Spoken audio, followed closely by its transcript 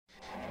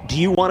Do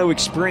you want to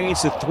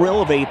experience the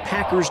thrill of a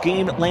Packers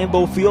game at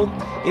Lambeau Field?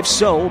 If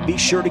so, be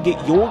sure to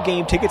get your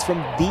game tickets from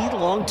the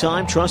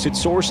longtime trusted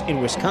source in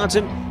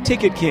Wisconsin,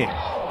 Ticket King.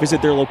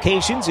 Visit their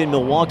locations in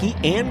Milwaukee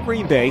and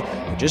Green Bay,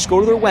 or just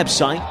go to their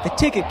website,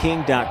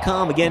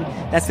 theticketking.com. Again,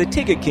 that's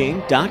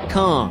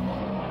theticketking.com.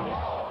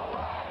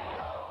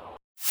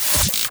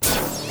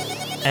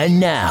 And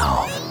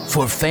now,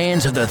 for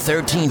fans of the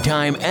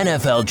 13-time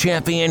NFL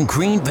champion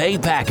Green Bay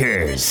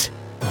Packers,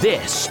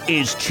 this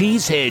is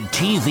Cheesehead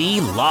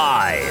TV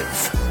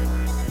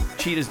Live.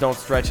 Cheetahs don't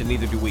stretch and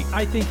neither do we.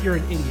 I think you're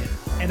an idiot.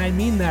 And I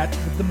mean that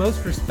with the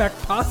most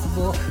respect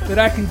possible that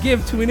I can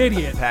give to an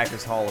idiot.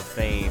 Packers Hall of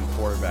Fame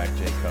quarterback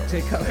Jay Cutler.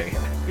 Jay Cutler.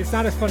 It's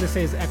not as fun to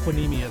say as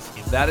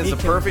Equinemius. That is a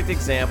perfect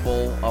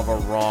example of a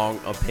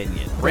wrong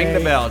opinion. Ring the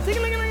bell.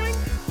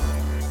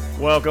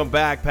 Welcome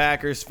back,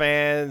 Packers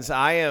fans.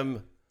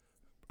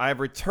 I've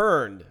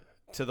returned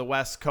to the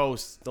West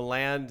Coast, the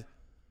land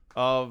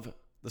of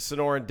the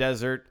Sonoran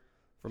Desert,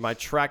 for my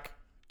trek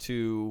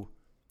to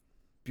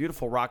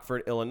beautiful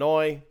Rockford,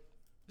 Illinois,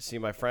 to see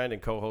my friend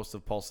and co-host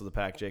of Pulse of the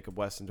Pack, Jacob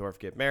Westendorf,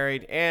 get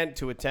married, and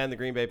to attend the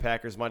Green Bay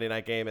Packers Monday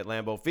night game at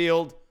Lambeau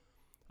Field.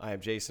 I am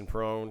Jason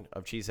Perrone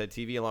of Cheesehead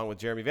TV, along with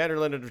Jeremy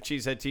Vanderlinden of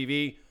Cheesehead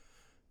TV.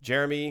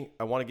 Jeremy,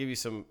 I want to give you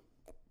some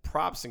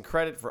props and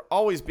credit for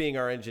always being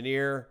our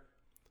engineer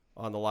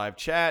on the live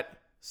chat,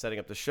 setting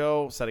up the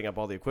show, setting up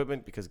all the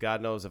equipment, because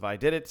God knows if I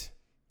did it,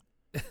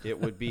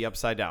 it would be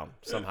upside down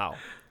somehow.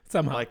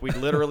 Like we'd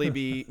literally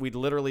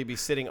be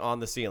sitting on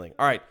the ceiling.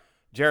 All right,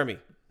 Jeremy.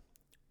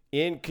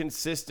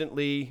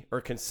 Consistently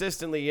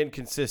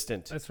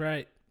inconsistent. That's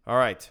right. All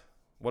right.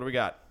 What do we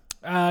got?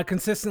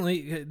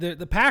 Consistently,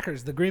 the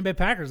Packers, the Green Bay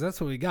Packers,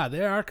 that's what we got.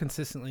 They are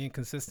consistently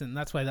inconsistent, and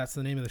that's why that's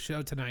the name of the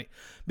show tonight.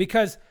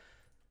 Because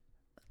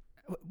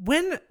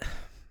when...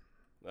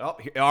 Oh,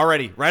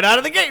 already. Right out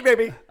of the gate,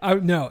 baby.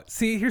 No.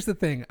 See, here's the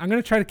thing. I'm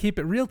going to try to keep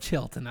it real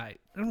chill tonight.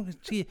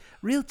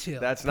 Real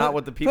chill. That's not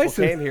what the people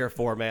came here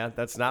for, man.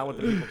 That's not what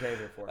the people came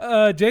here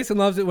for. Jason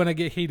loves it when I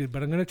get heated,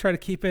 but I'm going to try to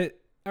keep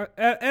it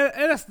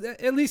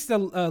at least a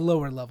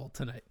lower level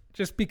tonight.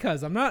 Just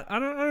because I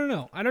don't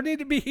know. I don't need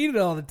to be heated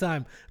all the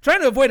time. I'm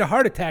trying to avoid a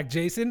heart attack,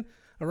 Jason.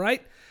 All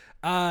right?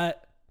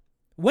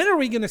 When are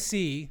we going to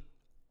see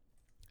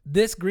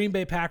this Green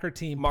Bay Packer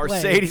team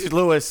Mercedes play?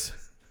 Lewis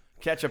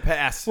catch a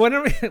pass? When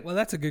are we? Well,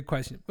 that's a good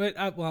question.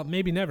 But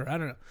maybe never. I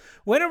don't know.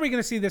 When are we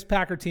going to see this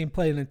Packer team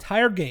play an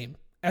entire game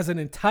as an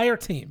entire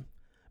team?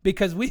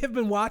 Because we have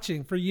been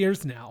watching for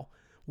years now.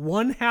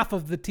 One half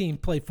of the team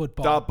play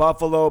football. The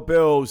Buffalo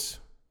Bills.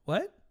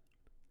 What?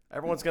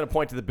 Everyone's going to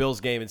point to the Bills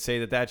game and say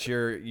that that's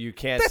you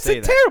can't that's say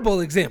that. That's a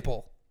terrible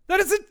example.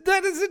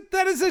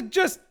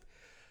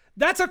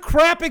 That's a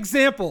crap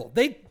example.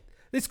 They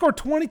scored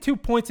 22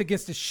 points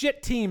against a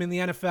shit team in the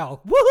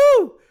NFL.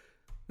 Woohoo!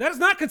 That is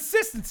not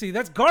consistency.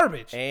 That's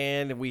garbage.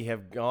 And we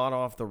have gone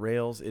off the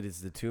rails. It is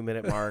the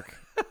 2-minute mark.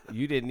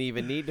 You didn't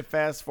even need to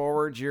fast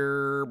forward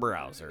your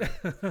browser.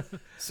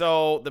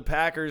 So the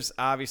Packers,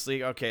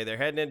 obviously, okay, they're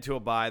heading into a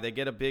bye. They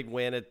get a big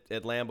win at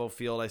Lambeau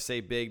Field. I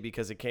say big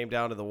because it came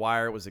down to the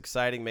wire. It was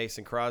exciting.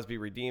 Mason Crosby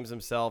redeems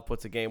himself,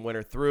 puts a game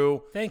winner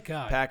through. Thank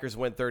God. Packers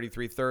win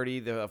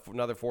 33-30.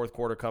 Another fourth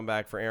quarter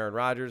comeback for Aaron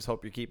Rodgers.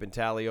 Hope you're keeping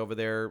tally over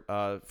there,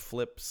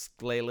 Flip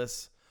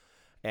Sclalis.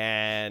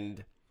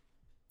 And...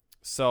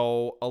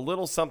 so a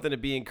little something to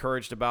be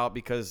encouraged about,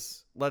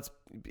 because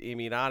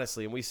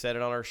honestly, and we said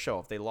it on our show,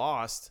 if they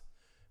lost,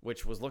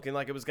 which was looking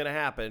like it was going to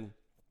happen,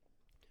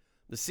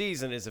 the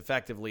season is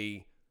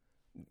effectively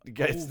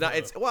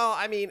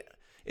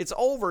it's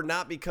over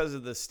not because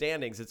of the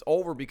standings. It's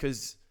over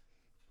because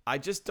I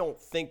just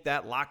don't think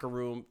the locker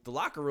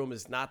room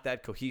is not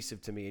that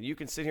cohesive to me. And you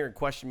can sit here and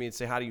question me and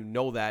say, how do you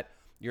know that?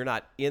 You're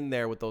not in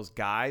there with those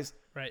guys.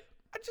 Right.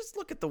 I just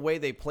look at the way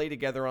they play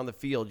together on the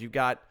field. You've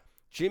got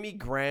Jimmy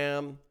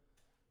Graham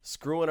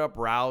screwing up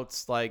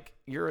routes. Like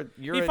he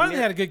finally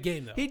had a good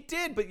game though. He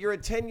did, but you're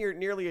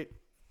nearly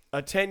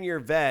a 10-year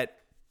vet.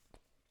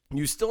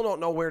 You still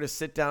don't know where to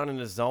sit down in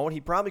the zone. He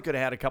probably could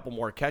have had a couple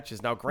more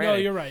catches. Now, granted, no,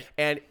 you're right.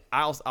 And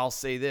I'll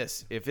say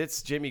this: if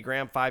it's Jimmy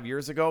Graham 5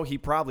 years ago, he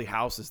probably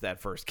houses that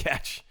first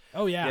catch.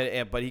 Oh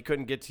yeah. But he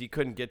couldn't get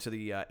to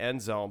the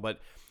end zone. But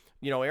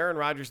Aaron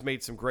Rodgers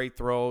made some great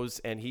throws,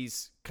 and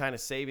he's kind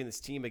of saving this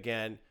team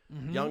again.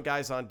 Mm-hmm. Young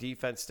guys on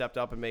defense stepped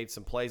up and made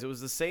some plays. It was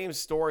the same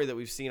story that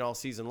we've seen all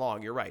season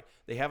long. You're right.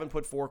 They haven't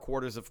put 4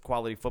 quarters of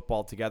quality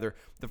football together.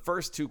 The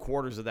first 2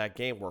 quarters of that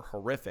game were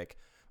horrific.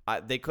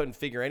 They couldn't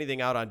figure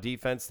anything out on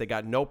defense. They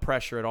got no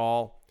pressure at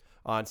all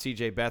on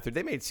C.J. Beathard.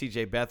 They made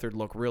C.J. Beathard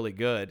look really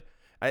good.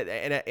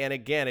 And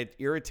again, it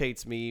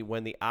irritates me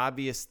when the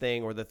obvious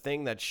thing, or the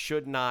thing that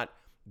should not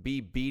be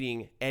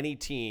beating any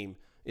team,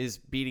 is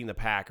beating the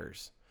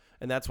Packers.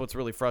 And that's what's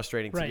really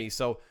frustrating to me.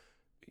 So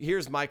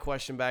here's my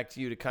question back to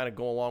you to kind of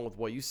go along with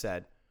what you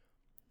said.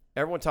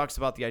 Everyone talks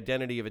about the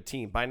identity of a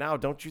team. By now,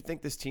 don't you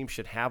think this team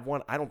should have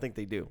one? I don't think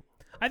they do.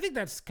 I think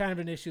that's kind of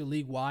an issue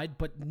league-wide,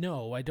 but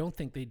no, I don't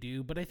think they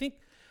do. But I think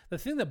the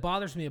thing that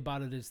bothers me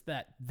about it is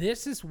that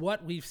this is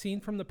what we've seen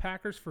from the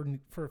Packers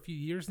for a few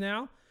years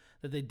now.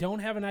 that they don't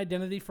have an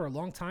identity for a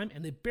long time,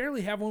 and they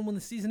barely have one when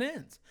the season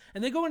ends.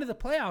 And they go into the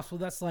playoffs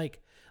with us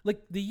like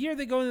the year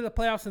they go into the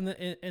playoffs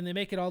and they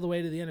make it all the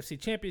way to the NFC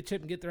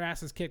Championship and get their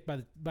asses kicked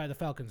by the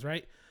Falcons,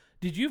 right?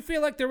 Did you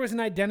feel like there was an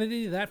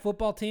identity to that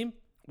football team?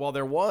 Well,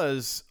 there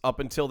was up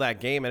until that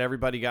game, and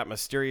everybody got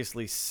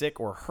mysteriously sick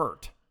or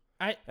hurt.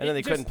 And then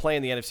they couldn't play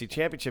in the NFC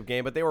Championship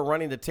game, but they were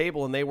running the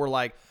table, and they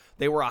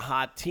were a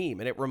hot team.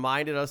 And it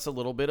reminded us a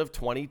little bit of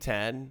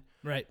 2010.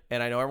 Right.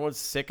 And I know everyone's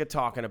sick of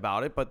talking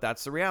about it, but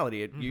that's the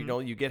reality.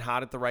 You get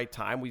hot at the right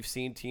time. We've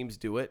seen teams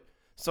do it.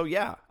 So,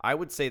 yeah, I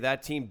would say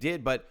that team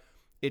did, but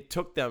it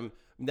took them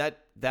that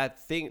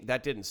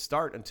didn't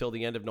start until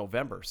the end of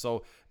November.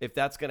 So if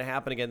that's going to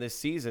happen again this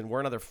season, we're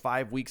another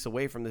 5 weeks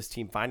away from this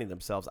team finding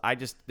themselves.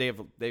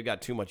 They've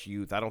got too much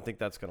youth. I don't think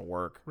that's going to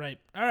work. Right.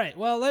 All right.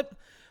 Well,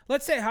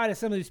 let's say hi to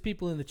some of these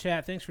people in the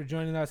chat. Thanks for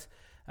joining us.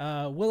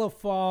 Willow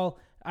Fall.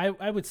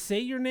 I would say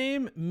your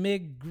name,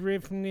 Mig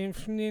Griffin,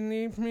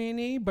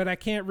 but I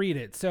can't read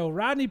it. So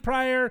Rodney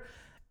Pryor,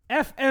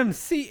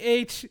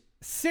 FMCH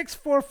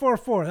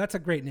 6444. That's a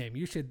great name.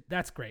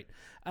 That's great.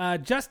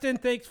 Justin,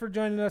 thanks for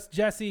joining us.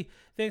 Jesse,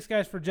 thanks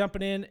guys for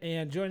jumping in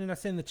and joining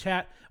us in the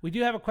chat. We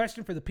do have a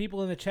question for the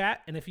people in the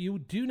chat, and if you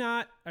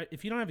don't have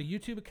a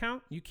YouTube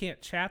account, you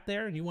can't chat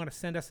there, and you want to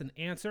send us an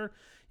answer,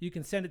 you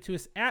can send it to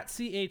us at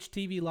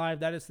CHTV Live.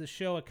 That is the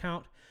show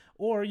account.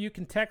 Or you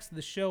can text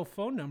the show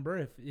phone number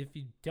if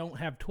you don't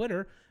have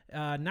Twitter,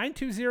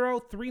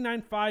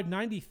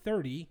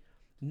 920-395-9030.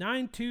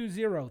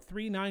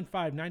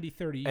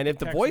 920-395-9030. And if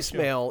the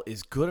voicemail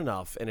is good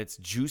enough and it's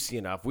juicy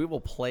enough, we will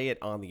play it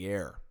on the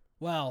air.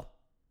 Well,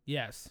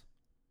 yes.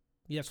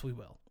 Yes, we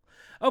will.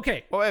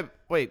 Okay. Oh,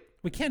 wait.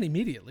 We can't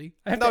immediately.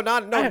 I have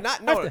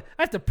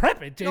to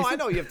prep it, Jason. No, I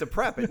know you have to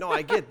prep it. No,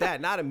 I get that.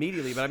 Not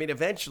immediately, but I mean,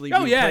 eventually.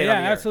 Oh, yeah,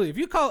 absolutely. If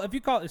you call,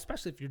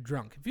 especially if you're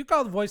drunk, if you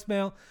call the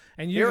voicemail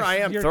and you're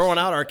throwing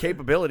out our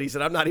capabilities,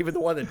 and I'm not even the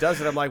one that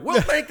does it. I'm like,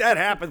 we'll make that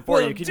happen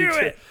for you.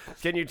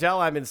 Can you tell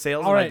I'm in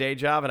sales in my day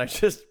job, and I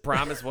just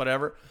promise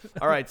whatever?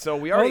 All right, so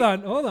we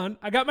already. Hold on.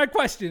 I got my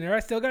question here. I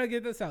still got to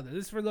get this out there.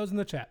 This is for those in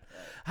the chat.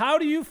 How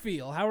are you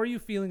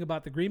feeling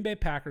about the Green Bay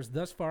Packers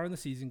thus far in the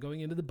season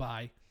going into the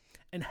bye?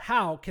 And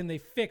how can they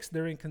fix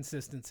their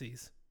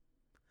inconsistencies?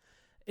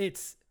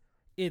 It's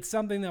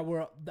something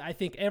that I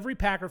think every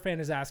Packer fan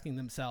is asking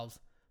themselves.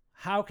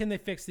 How can they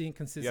fix the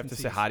inconsistencies? You have to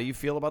say, how do you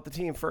feel about the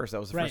team first? That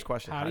was the first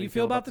question. How do you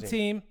feel about the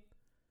team?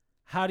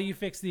 How do you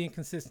fix the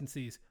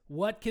inconsistencies?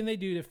 What can they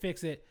do to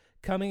fix it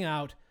coming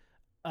out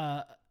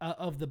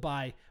of the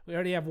bye? We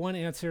already have one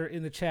answer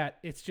in the chat.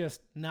 It's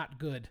just not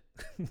good.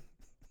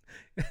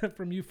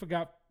 From you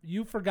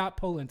forgot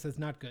Poland says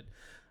not good.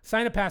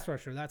 Sign a pass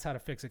rusher. That's how to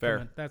fix it.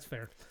 Fair. That's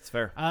fair. It's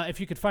fair. If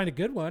you could find a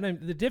good one.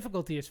 The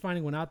difficulty is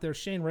finding one out there.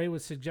 Shane Ray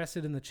was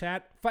suggested in the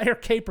chat. Fire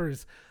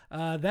Capers.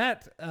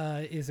 That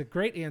is a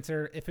great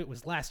answer if it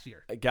was last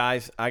year.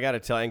 Guys, I got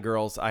to tell you, and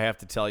girls, I have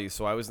to tell you.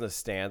 So I was in the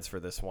stands for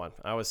this one.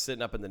 I was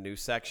sitting up in the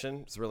news section.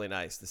 It's really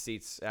nice. The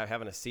seats,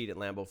 having a seat at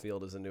Lambeau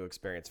Field is a new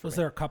experience for me. Was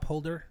there a cup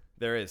holder?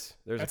 There is.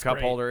 There's a cup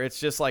holder. It's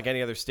just like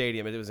any other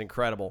stadium. It was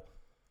incredible.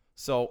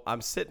 So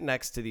I'm sitting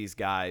next to these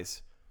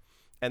guys.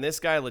 And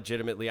this guy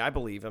legitimately, I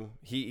believe him.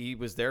 He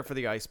was there for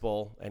the Ice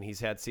Bowl, and he's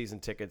had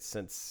season tickets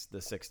since the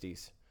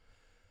 60s.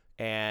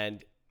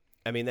 And,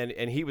 I mean,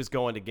 and he was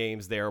going to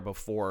games there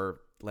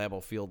before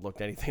Lambeau Field looked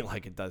anything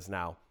like it does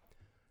now.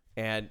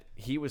 And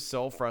he was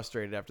so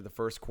frustrated after the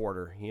first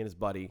quarter, he and his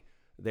buddy,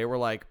 they were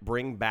like,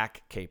 bring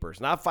back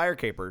Capers. Not fire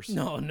Capers.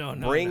 No.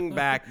 Bring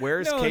back,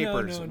 where's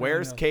Capers?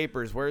 Where's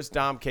Capers? Where's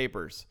Dom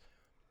Capers?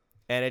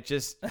 And it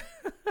just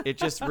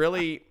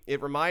really,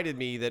 it reminded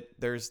me that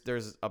there's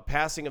a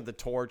passing of the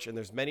torch, and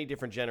there's many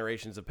different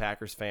generations of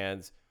Packers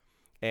fans,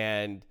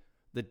 and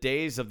the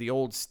days of the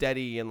old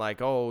steady and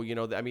like, oh,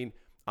 I mean,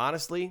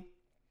 honestly,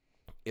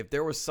 if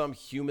there was some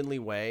humanly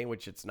way,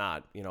 which it's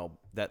not,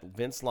 that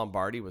Vince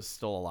Lombardi was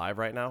still alive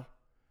right now,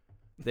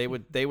 they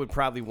would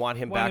probably want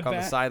him back on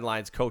the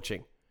sidelines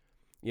coaching,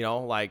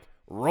 like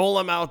roll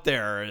him out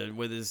there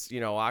with his,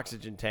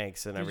 oxygen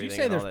tanks and everything. Did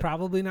you say there's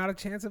probably not a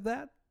chance of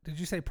that? Did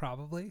you say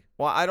probably?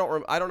 Well, I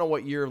don't know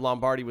what year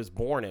Lombardi was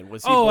born in.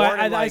 Was he born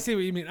in I see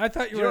what you mean. I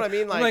thought you were. You know what I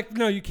mean? Like,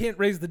 no, you can't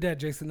raise the dead,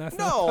 Jason. That's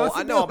not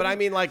I know, but I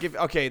mean, like,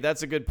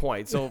 that's a good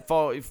point. So,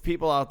 if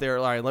people out there,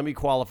 all right, let me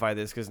qualify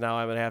this because now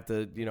I'm gonna have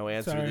to,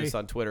 answer this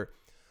on Twitter.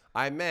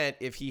 I meant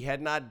if he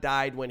had not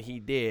died when he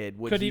did,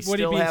 would he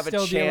still have a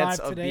chance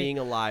of being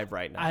alive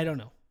right now? I don't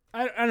know.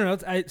 I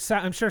don't know.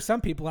 I'm sure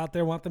some people out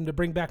there want them to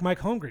bring back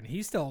Mike Holmgren.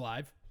 He's still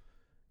alive.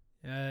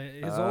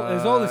 As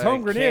old as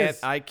Holmgren is.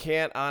 I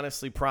can't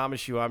honestly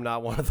promise you I'm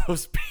not one of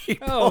those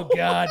people. Oh,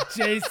 God,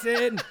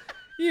 Jason.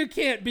 You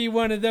can't be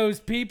one of those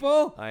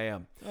people. I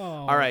am. Oh,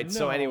 all right. No.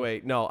 So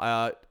anyway, no,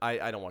 I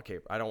don't want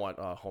Capers. I don't want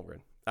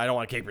Holmgren. I don't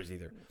want Capers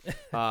either.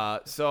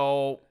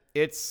 So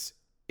it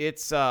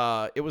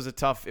was a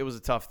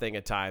tough thing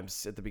at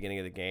times at the beginning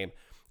of the game.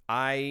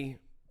 I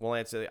will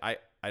answer. I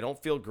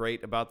don't feel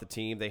great about the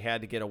team. They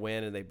had to get a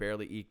win and they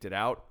barely eked it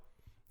out.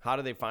 How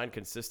do they find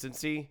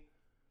consistency?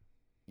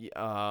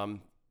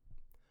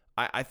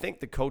 I think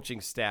the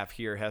coaching staff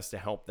here has to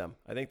help them.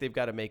 I think they've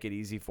got to make it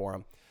easy for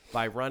them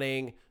by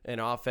running an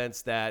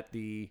offense that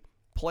the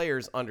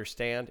players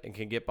understand and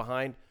can get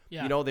behind.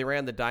 Yeah. You know, they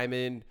ran the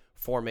diamond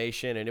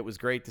formation, and it was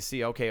great to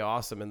see. Okay,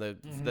 awesome. And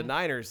the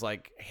Niners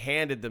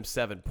handed them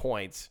 7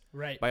 points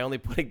by only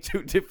putting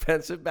 2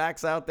 defensive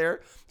backs out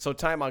there. So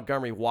Ty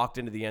Montgomery walked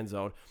into the end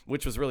zone,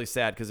 which was really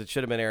sad because it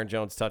should have been Aaron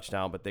Jones'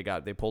 touchdown, but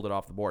they pulled it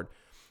off the board.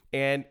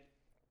 And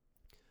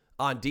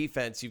on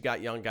defense, you've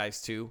got young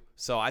guys too.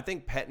 So I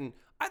think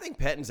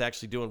Pettin's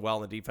actually doing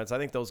well in the defense. I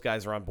think those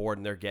guys are on board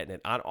and they're getting it.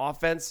 On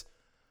offense,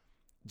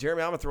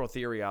 Jeremy, I'm going to throw a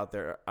theory out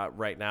there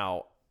right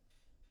now.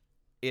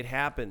 It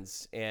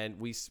happens, and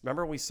we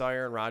remember when we saw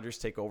Aaron Rodgers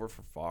take over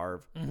for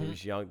Favre. He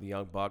was young, the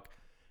young buck.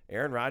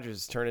 Aaron Rodgers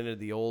has turned into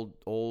the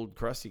old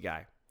crusty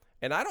guy.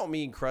 And I don't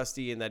mean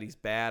crusty in that he's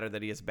bad or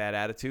that he has a bad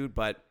attitude,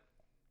 but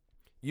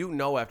you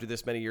know after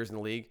this many years in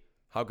the league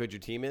how good your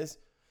team is.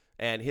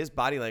 And his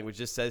body language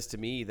just says to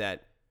me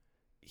that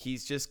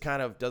he's just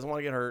kind of doesn't want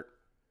to get hurt.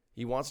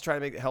 He wants to try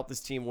to help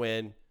this team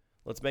win.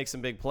 Let's make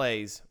some big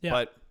plays. Yeah.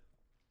 But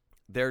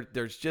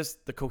there's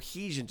just the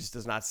cohesion just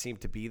does not seem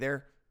to be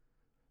there.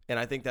 And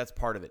I think that's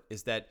part of it,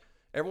 is that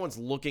everyone's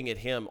looking at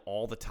him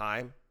all the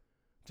time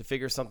to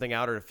figure something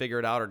out or to figure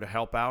it out or to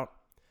help out.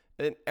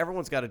 And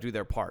everyone's got to do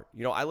their part.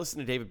 You know, I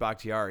listened to David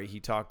Bakhtiari. He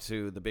talked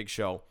to The Big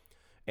Show,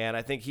 and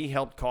I think he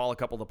helped call a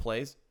couple of the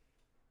plays,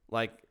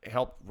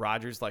 helped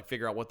Rodgers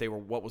figure out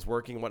what was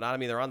working and whatnot. I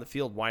mean, they're on the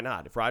field. Why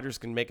not? If Rodgers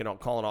can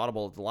call an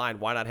audible at the line,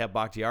 why not have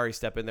Bakhtiari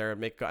step in there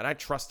and and I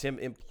trust him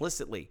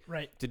implicitly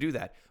to do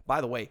that.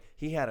 By the way,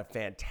 he had a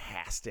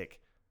fantastic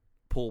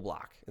pull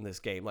block in this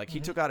game. He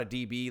took out a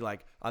DB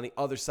on the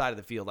other side of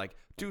the field.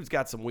 Dude's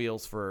got some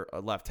wheels for a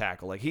left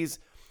tackle. He's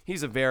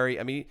a very,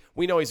 I mean,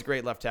 we know he's a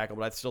great left tackle,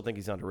 but I still think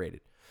he's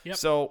underrated. Yep.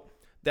 So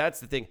that's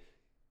the thing.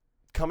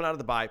 Coming out of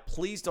the bye,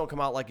 please don't come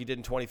out like you did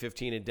in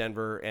 2015 in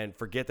Denver and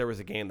forget there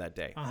was a game that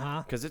day.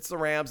 Because it's the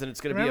Rams and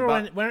it's going to be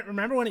about.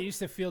 Remember when it used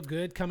to feel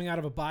good coming out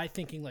of a bye,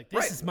 thinking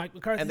this is Mike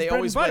McCarthy's and they bread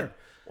always and butter. win.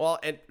 Well,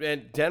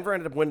 and Denver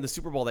ended up winning the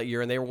Super Bowl that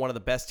year, and they were one of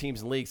the best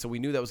teams in the league. So we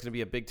knew that was going to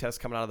be a big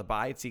test coming out of the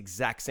bye. It's the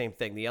exact same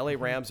thing. The LA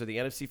Rams are the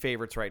NFC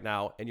favorites right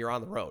now, and you're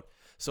on the road.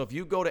 So if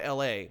you go to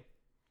LA,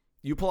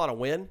 you pull out a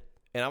win.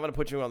 And I'm going to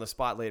put you on the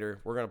spot later.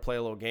 We're going to play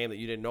a little game that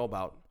you didn't know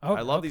about.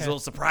 I love these little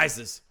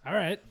surprises. All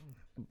right.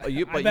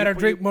 I better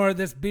drink more of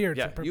this beer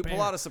to prepare. You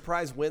pull out a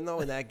surprise win, though,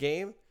 in that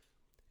game,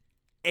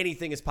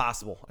 anything is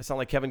possible. I sound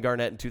like Kevin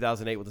Garnett in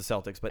 2008 with the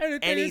Celtics, but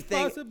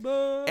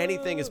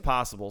anything is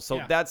possible.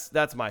 So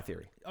that's my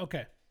theory.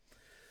 Okay.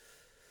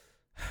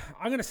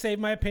 I'm going to save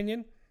my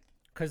opinion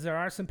because there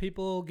are some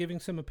people giving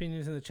some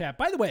opinions in the chat.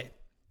 By the way,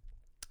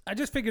 I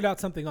just figured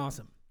out something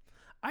awesome.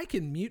 I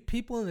can mute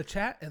people in the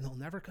chat, and they'll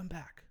never come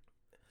back.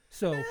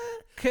 So,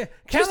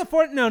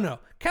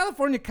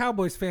 California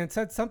Cowboys fan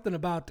said something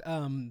about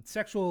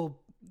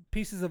sexual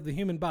pieces of the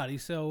human body.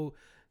 So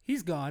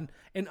he's gone.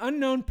 An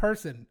unknown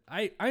person.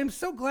 I am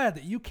so glad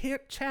that you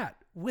can't chat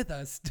with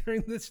us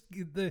during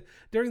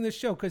this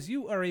show because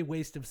you are a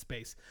waste of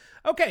space.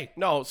 Okay.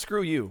 No,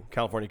 screw you,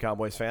 California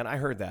Cowboys fan. I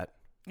heard that.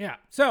 Yeah.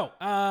 So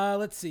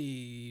let's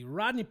see.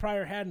 Rodney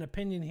Pryor had an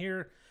opinion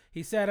here.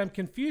 He said, "I'm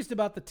confused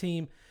about the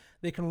team.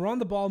 They can run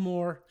the ball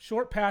more.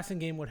 Short passing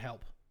game would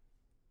help."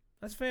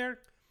 That's fair.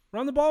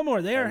 Run the ball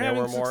more. They are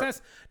having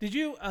success. Did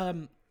you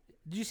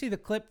see the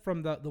clip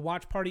from the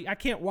watch party? I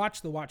can't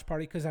watch the watch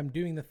party because I'm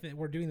doing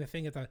we're doing the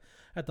thing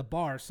at the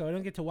bar, so I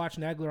don't get to watch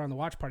Nagler on the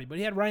watch party. But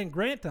he had Ryan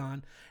Grant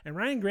on, and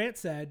Ryan Grant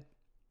said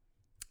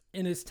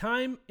in his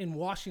time in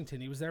Washington,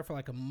 he was there for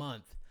a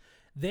month.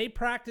 They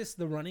practiced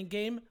the running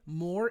game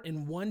more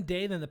in one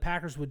day than the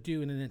Packers would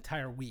do in an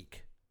entire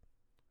week.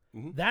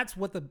 Mm-hmm. That's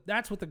what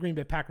the Green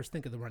Bay Packers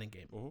think of the running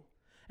game,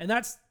 and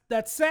that's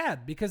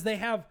sad because they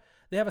have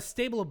a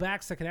stable of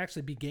backs that can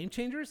actually be game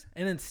changers.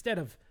 And instead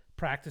of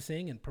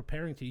practicing and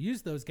preparing to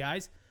use those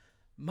guys,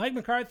 Mike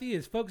McCarthy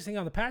is focusing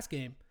on the pass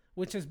game,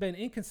 which has been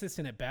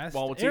inconsistent at best.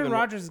 Well, Aaron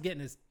Rodgers is getting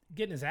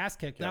his ass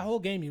kicked. Yeah. That whole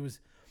game he was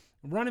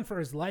running for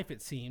his life,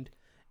 it seemed.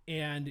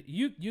 And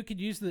you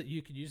could use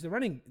the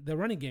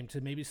running game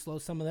to maybe slow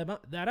some of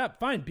that up.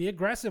 Fine, be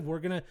aggressive. We're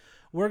gonna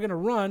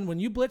run when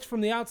you blitz from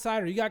the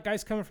outside or you got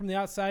guys coming from the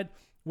outside.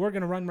 We're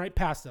gonna run right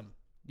past them.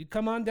 You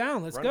come on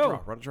down. Let's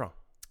go. Run a draw.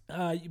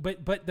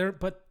 But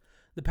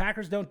the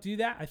Packers don't do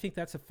that. I think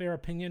that's a fair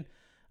opinion.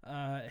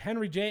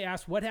 Henry J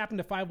asked, "What happened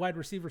to 5 wide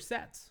receiver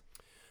sets?"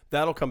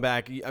 That'll come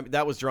back. I mean,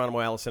 that was Geronimo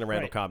Allison and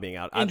Randall Cobb being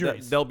out.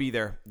 Injuries. They'll be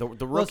there. The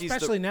rookies,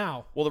 especially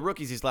now. Well, the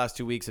rookies these last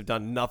 2 weeks have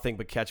done nothing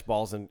but catch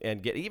balls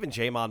and get. Even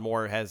Jamon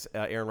Moore has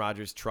Aaron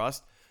Rodgers'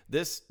 trust.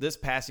 This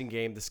passing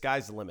game, the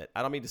sky's the limit.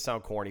 I don't mean to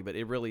sound corny, but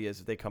it really is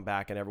if they come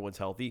back and everyone's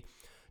healthy.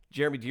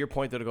 Jeremy, to your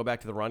point, though, to go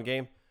back to the run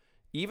game,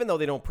 even though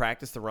they don't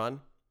practice the run,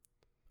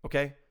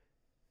 okay,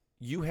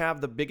 you have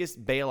the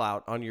biggest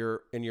bailout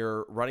in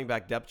your running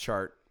back depth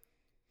chart.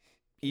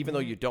 Even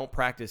though you don't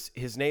practice,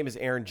 his name is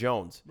Aaron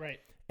Jones. Right.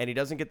 And he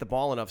doesn't get the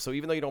ball enough. So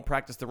even though you don't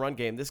practice the run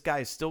game, this guy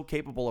is still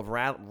capable of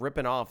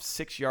ripping off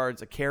 6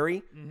 yards a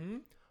carry. Mm-hmm.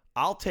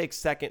 I'll take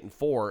 2nd and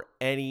 4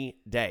 any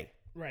day.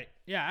 Right.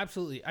 Yeah,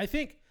 absolutely. I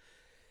think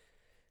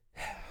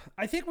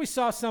I think we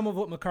saw some of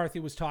what McCarthy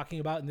was talking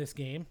about in this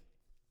game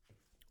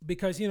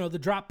because, the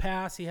drop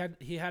pass, he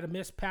had a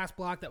missed pass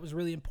block that was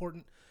really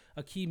important,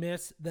 a key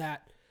miss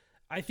that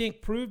I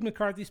think proved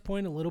McCarthy's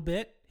point a little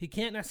bit. He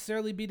can't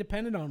necessarily be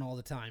dependent on all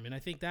the time. And I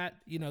think that,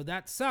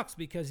 that sucks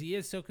because he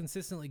is so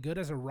consistently good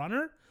as a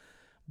runner,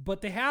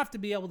 but they have to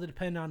be able to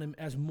depend on him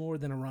as more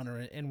than a runner.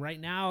 And right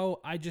now,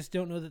 I just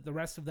don't know that the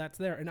rest of that's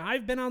there. And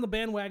I've been on the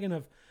bandwagon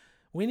of,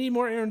 we need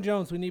more Aaron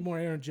Jones.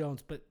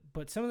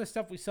 But some of the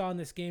stuff we saw in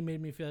this game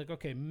made me feel like,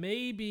 okay,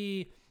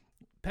 maybe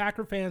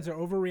Packer fans are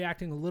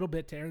overreacting a little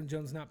bit to Aaron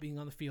Jones not being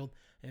on the field,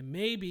 and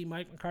maybe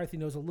Mike McCarthy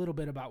knows a little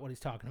bit about what he's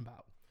talking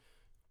about.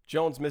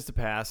 Jones missed a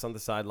pass on the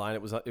sideline.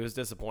 It was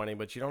disappointing,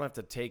 but you don't have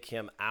to take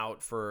him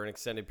out for an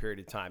extended period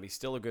of time. He's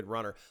still a good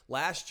runner.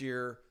 Last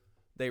year,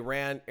 they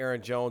ran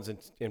Aaron Jones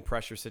in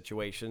pressure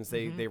situations.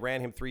 They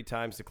ran him 3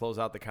 times to close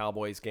out the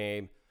Cowboys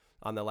game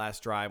on the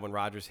last drive when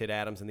Rodgers hit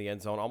Adams in the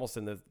end zone, almost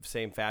in the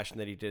same fashion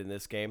that he did in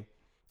this game.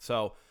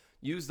 So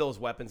use those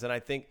weapons. And I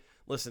think,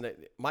 listen,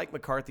 Mike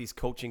McCarthy's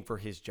coaching for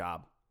his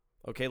job.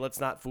 Okay, let's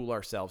not fool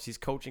ourselves. He's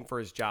coaching for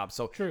his job.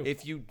 So True.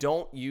 If you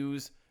don't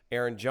use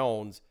Aaron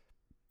Jones,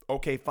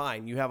 okay,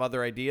 fine. You have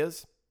other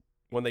ideas.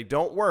 When they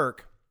don't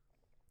work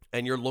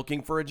and you're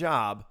looking for a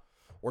job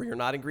or you're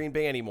not in Green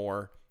Bay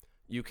anymore,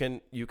 you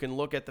can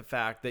look at the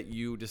fact that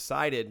you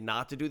decided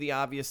not to do the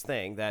obvious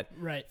thing that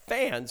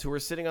fans who are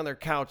sitting on their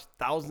couch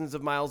thousands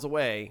of miles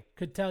away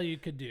could tell you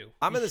could do.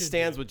 I'm in the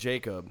stands with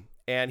Jacob,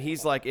 and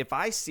he's like, if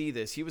I see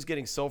this, he was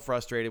getting so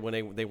frustrated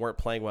when they weren't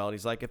playing well, and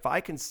he's like, if I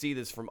can see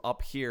this from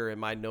up here in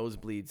my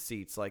nosebleed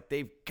seats, like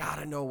they've got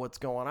to know what's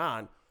going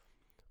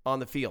on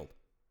the field.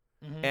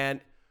 Mm-hmm.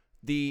 And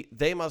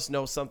they must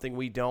know something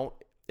we don't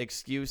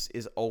excuse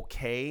is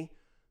okay.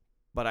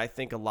 But I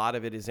think a lot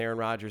of it is Aaron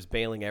Rodgers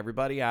bailing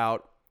everybody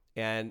out.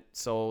 And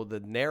so the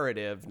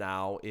narrative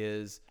now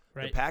is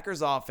the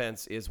Packers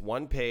offense is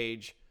one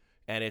page,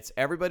 and it's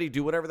everybody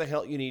do whatever the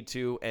hell you need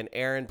to, and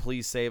Aaron,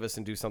 please save us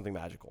and do something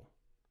magical.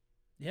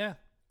 Yeah.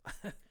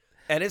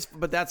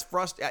 But that's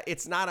frustrating.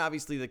 It's not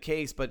obviously the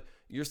case, but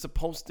you're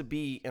supposed to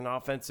be an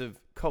offensive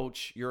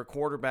coach. You're a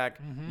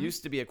quarterback,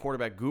 used to be a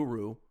quarterback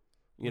guru.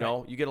 You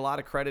know, you get a lot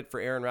of credit for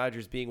Aaron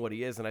Rodgers being what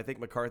he is, and I think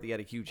McCarthy had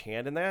a huge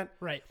hand in that.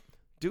 Right.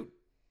 Dude,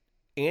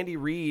 Andy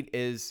Reid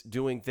is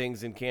doing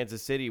things in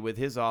Kansas City with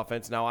his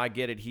offense. Now, I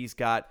get it. He's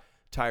got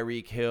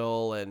Tyreek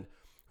Hill and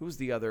who's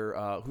the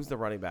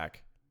running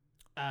back?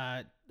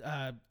 Hunt.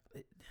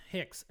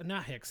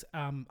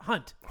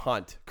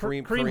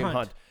 Kareem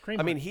Hunt.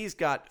 I mean, he's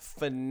got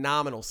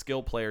phenomenal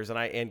skill players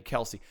and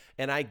Kelsey.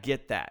 And I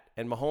get that.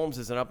 And Mahomes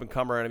is an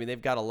up-and-comer. And I mean,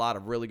 they've got a lot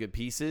of really good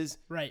pieces.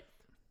 Right.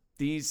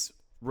 These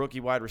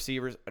rookie wide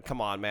receivers, come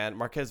on, man.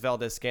 Marquez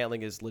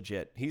Valdez-Scantling is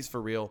legit. He's for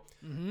real.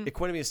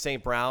 Equanimeous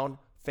St. Brown,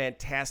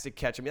 fantastic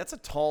catch. I mean, that's a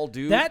tall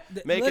dude. That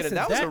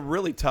was a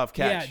really tough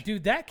catch. Yeah,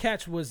 dude, that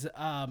catch was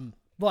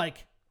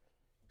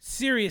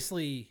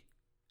seriously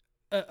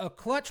a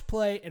clutch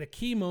play at a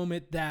key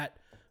moment that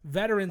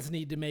veterans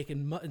need to make,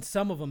 and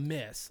some of them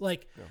miss.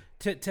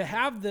 To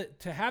have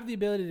the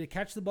ability to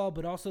catch the ball,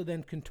 but also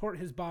then contort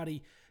his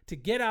body to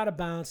get out of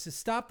bounds, to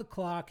stop the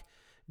clock.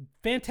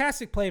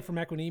 Fantastic play from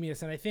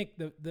Equanimeous, and I think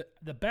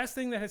the best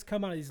thing that has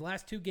come out of these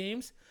last 2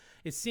 games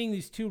is seeing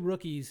these 2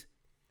 rookies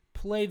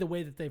play the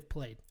way that they've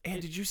played.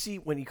 And did you see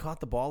when he caught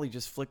the ball, he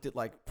just flicked it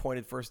like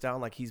pointed first down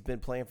like he's been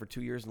playing for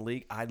 2 years in the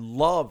league? I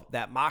love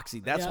that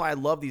moxie. That's why I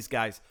love these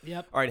guys.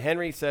 Yep. All right,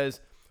 Henry says,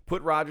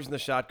 put Rodgers in the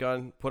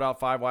shotgun, put out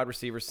 5 wide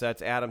receiver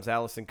sets, Adams,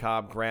 Allison,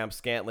 Cobb, Graham,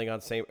 Scantling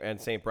on St.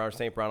 Brown.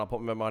 St. Brown, I'll put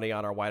my money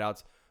on our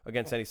wideouts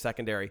against any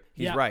secondary.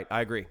 He's right.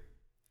 I agree.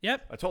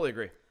 Yep. I totally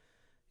agree.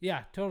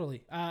 Yeah,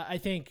 totally. I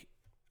think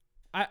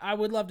I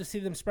would love to see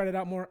them spread it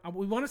out more.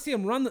 We want to see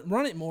them run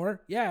it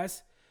more,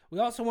 yes. We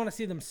also want to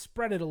see them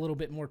spread it a little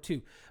bit more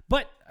too.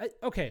 But,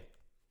 okay,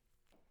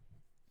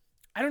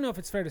 I don't know if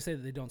it's fair to say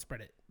that they don't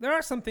spread it. There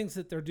are some things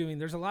that they're doing.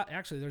 There's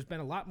been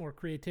a lot more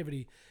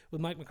creativity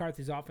with Mike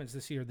McCarthy's offense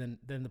this year than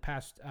the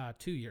past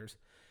 2 years.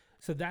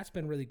 So that's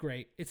been really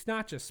great. It's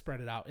not just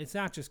spread it out. It's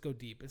not just go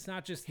deep. It's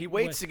not just... He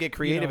waits to get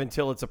creative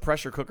until it's a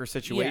pressure cooker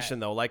situation,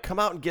 though. Like, come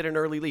out and get an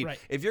early lead. Right.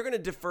 If you're going to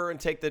defer and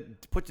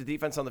put the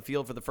defense on the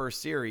field for the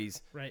first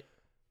series, right,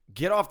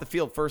 get off the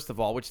field first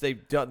of all, which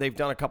they've done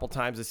a couple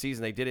times this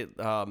season. They did it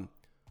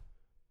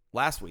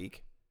last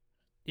week.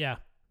 Yeah.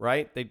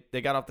 Right?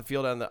 They got off the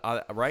field on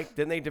the right?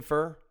 Didn't they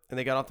defer and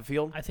they got off the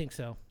field? I think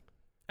so.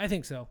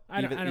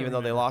 Even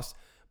though they lost.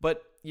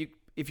 But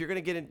if you're going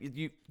to get in,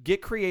 you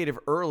get creative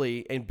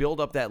early and build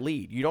up that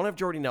lead. You don't have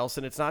Jordy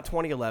Nelson. It's not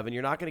 2011.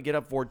 You're not going to get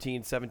up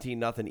 14, 17,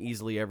 nothing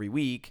easily every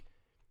week.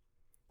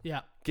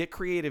 Yeah. Get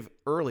creative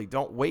early.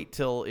 Don't wait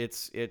till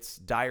it's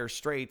dire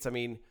straits. I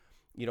mean,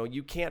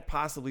 you can't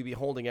possibly be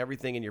holding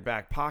everything in your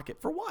back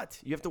pocket. For what?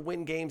 You have to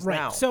win games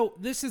now. Right. So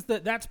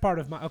that's part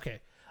of my,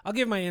 okay. I'll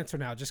give my answer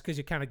now just because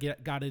you kind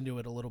of got into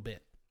it a little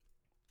bit.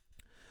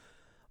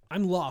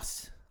 I'm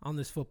lost on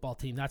this football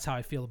team. That's how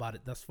I feel about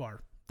it thus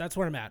far. That's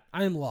where I'm at.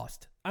 I am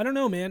lost. I don't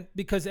know, man,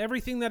 because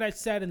everything that I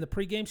said in the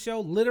pregame show,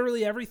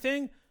 literally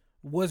everything,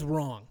 was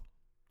wrong.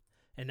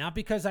 And not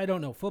because I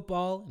don't know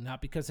football,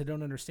 not because I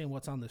don't understand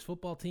what's on this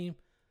football team.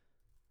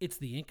 It's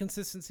the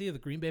inconsistency of the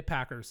Green Bay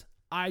Packers.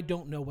 I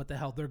don't know what the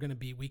hell they're going to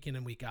be week in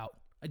and week out.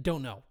 I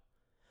don't know.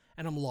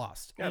 And I'm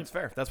lost. Yeah, that's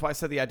fair. That's why I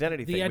said the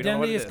identity thing. The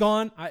identity is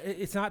gone.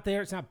 It's not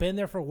there. It's not been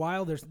there for a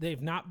while.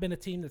 They've not been a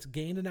team that's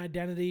gained an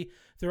identity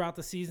throughout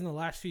the season the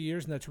last few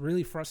years, and that's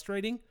really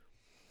frustrating.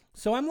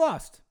 So I'm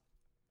lost.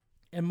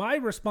 And my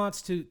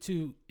response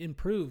to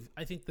improve,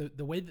 I think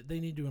the way that they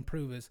need to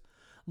improve is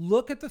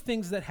look at the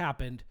things that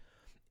happened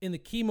in the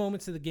key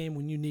moments of the game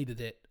when you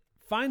needed it.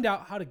 Find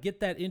out how to get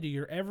that into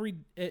your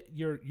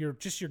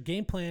your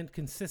game plan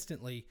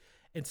consistently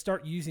and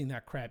start using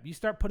that crap. You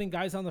start putting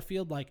guys on the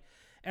field like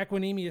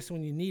Equanimeous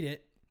when you need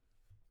it.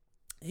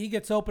 He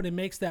gets open and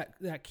makes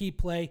that key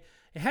play.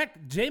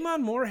 Heck,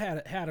 Jamon Moore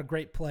had a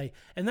great play.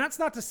 And that's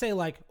not to say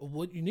like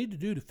what you need to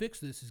do to fix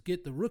this is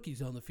get the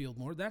rookies on the field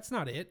more. That's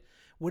not it.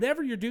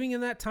 Whatever you're doing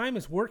in that time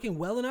is working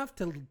well enough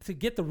to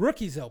get the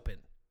rookies open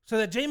so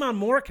that Jamon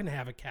Moore can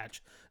have a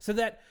catch, so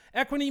that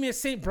Equanimeous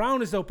St.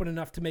 Brown is open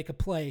enough to make a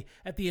play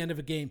at the end of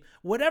a game.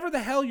 Whatever the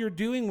hell you're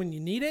doing when you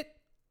need it,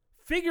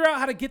 figure out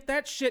how to get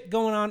that shit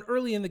going on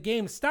early in the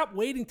game. Stop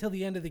waiting till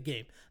the end of the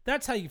game.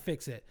 That's how you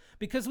fix it.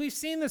 Because we've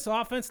seen this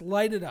offense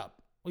light it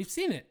up. We've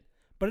seen it.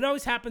 But it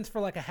always happens for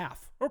like a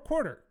half or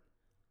quarter.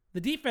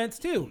 The defense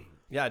too.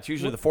 Yeah, it's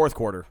usually the fourth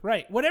quarter.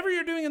 Right. Whatever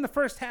you're doing in the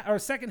first half or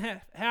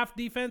second half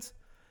defense,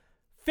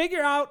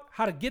 figure out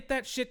how to get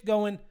that shit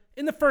going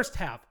in the first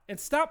half and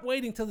stop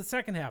waiting till the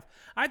second half.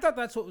 I thought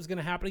that's what was going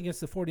to happen against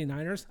the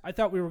 49ers. I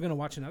thought we were going to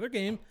watch another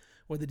game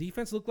where the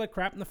defense looked like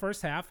crap in the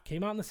first half,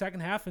 came out in the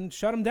second half and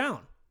shut them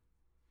down.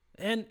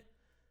 And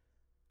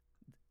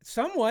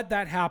somewhat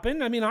that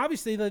happened. I mean,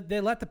 obviously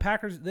they let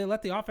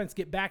the offense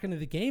get back into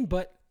the game,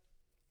 but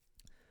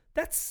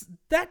that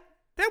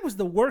was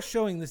the worst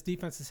showing this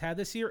defense has had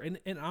this year.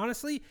 And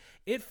honestly,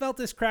 it felt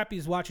as crappy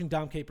as watching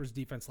Dom Capers'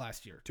 defense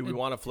last year. Do we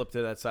want to flip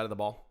to that side of the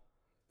ball?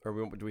 Or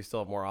do we still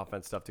have more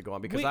offense stuff to go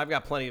on? Because I've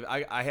got plenty of.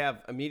 I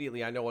have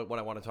immediately. I know what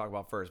I want to talk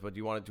about first. But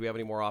do we have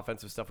any more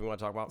offensive stuff we want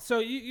to talk about? So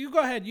you go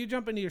ahead. You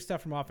jump into your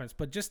stuff from offense.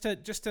 But just to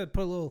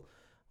put a little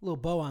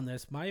bow on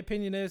this, my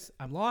opinion is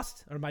I'm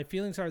lost, or my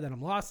feelings are that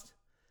I'm lost,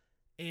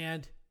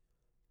 and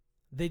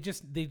they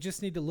just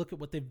need to look at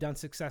what they've done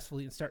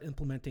successfully and start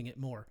implementing it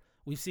more.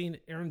 We've seen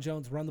Aaron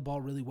Jones run the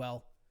ball really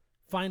well.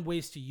 Find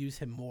ways to use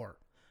him more,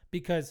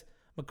 because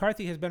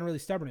McCarthy has been really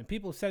stubborn, and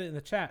people have said it in the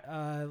chat.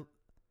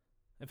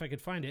 If I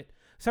could find it.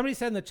 Somebody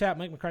said in the chat,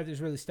 Mike McCarthy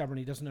is really stubborn.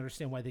 He doesn't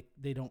understand why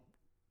they don't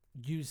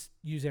use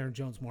Aaron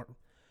Jones more.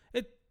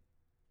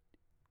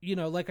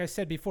 Like I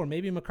said before,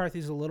 maybe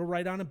McCarthy's a little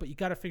right on him, but you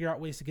got to figure out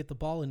ways to get the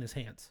ball in his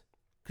hands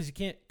because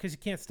you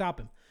can't stop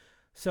him.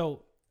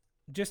 So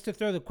just to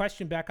throw the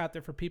question back out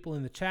there for people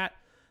in the chat,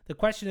 the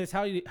question is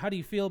how do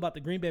you feel about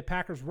the Green Bay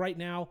Packers right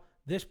now,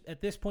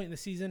 at this point in the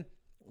season,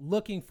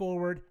 looking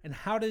forward, and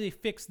how do they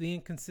fix the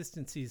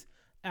inconsistencies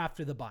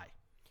after the bye?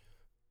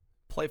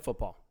 Play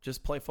football.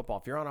 Just play football.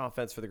 If you're on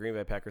offense for the Green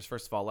Bay Packers,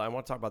 first of all, I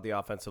want to talk about the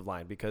offensive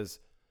line because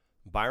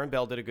Byron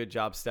Bell did a good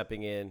job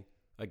stepping in.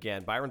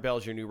 Again, Byron Bell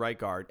is your new right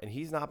guard, and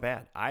he's not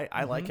bad.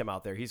 I like him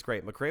out there. He's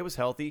great. McCray was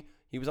healthy.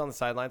 He was on the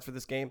sidelines for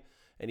this game.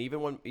 And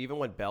even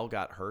when Bell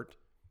got hurt,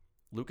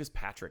 Lucas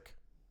Patrick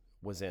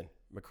was in.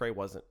 McCray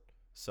wasn't.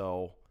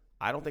 So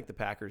I don't think the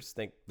Packers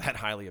think that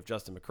highly of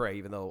Justin McCray,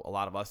 even though a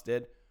lot of us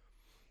did.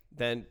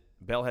 Then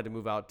Bell had to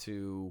move out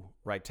to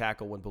right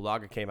tackle when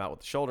Bulaga came out with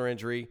the shoulder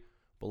injury.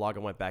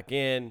 Bulaga went back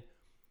in.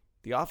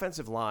 The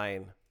offensive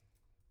line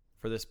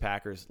for this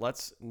Packers,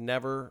 let's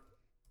never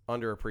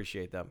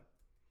underappreciate them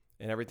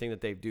and everything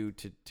that they do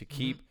to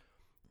keep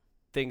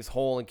things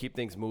whole and keep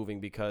things moving,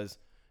 because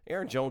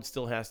Aaron Jones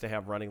still has to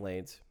have running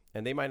lanes,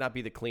 and they might not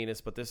be the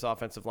cleanest, but this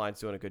offensive line's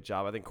doing a good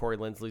job. I think Corey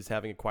Linsley's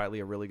having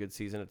a really good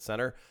season at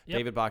center. Yep.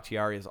 David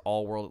Bakhtiari is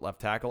all-world at left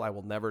tackle. I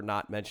will never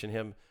not mention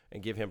him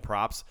and give him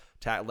props.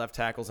 Left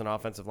tackles and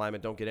offensive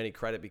linemen don't get any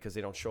credit because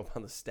they don't show up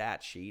on the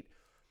stat sheet.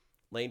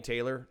 Lane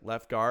Taylor,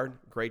 left guard,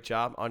 great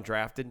job.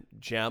 Undrafted,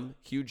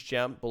 huge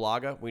gem.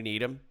 Bulaga, we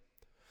need him.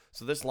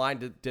 So this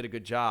line did a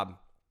good job.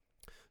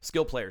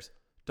 Skill players,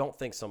 don't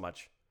think so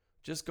much.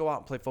 Just go out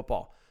and play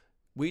football.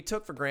 We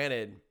took for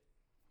granted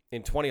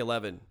in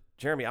 2011.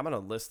 Jeremy, I'm going to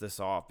list this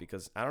off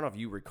because I don't know if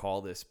you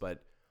recall this,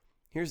 but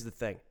here's the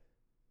thing.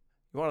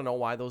 You want to know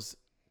why those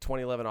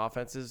 2011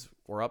 offenses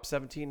were up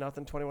 17-0,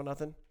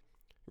 21-0? You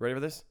ready for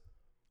this?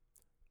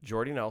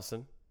 Jordy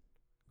Nelson,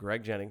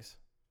 Greg Jennings,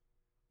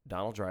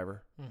 Donald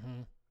Driver,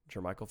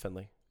 Jermichael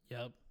Finley,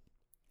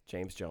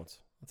 James Jones.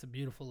 That's a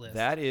beautiful list.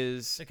 That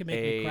can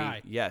make me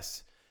cry.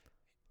 Yes.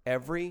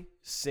 Every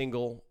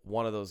single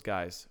one of those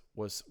guys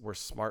were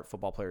smart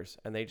football players,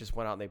 and they just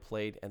went out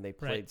and they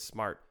played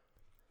smart.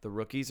 The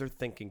rookies are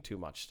thinking too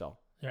much still.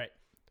 Right.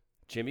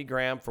 Jimmy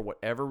Graham, for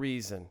whatever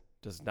reason,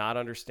 does not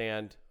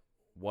understand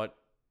what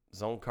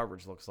zone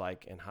coverage looks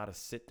like and how to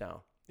sit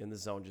down in the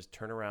zone, just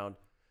turn around,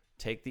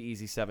 take the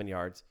easy 7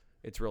 yards.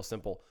 It's real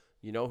simple.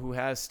 You know who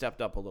has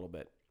stepped up a little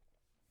bit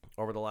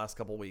over the last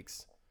couple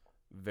weeks?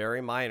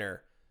 Very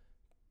minor,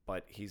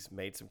 but he's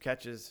made some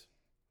catches,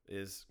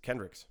 is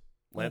Kendricks.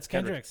 Lance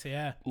Kendricks,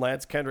 yeah.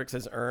 Lance Kendricks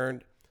has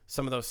earned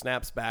some of those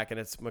snaps back, and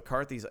it's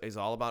McCarthy's is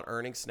all about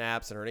earning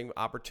snaps and earning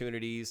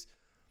opportunities.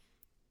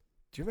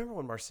 Do you remember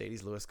when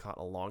Mercedes Lewis caught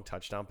a long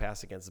touchdown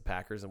pass against the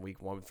Packers in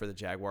Week 1 for the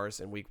Jaguars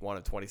in Week 1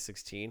 of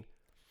 2016?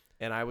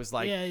 And I was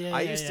like,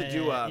 I used to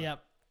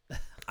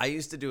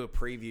do a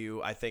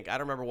preview. I don't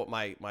remember what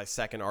my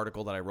second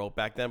article that I wrote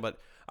back then, but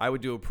I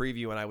would do a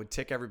preview and I would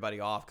tick everybody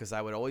off because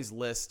I would always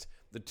list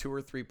the 2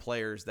 or 3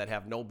 players that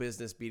have no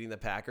business beating the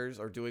Packers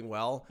or doing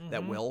well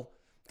that will,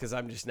 because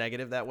I'm just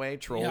negative that way,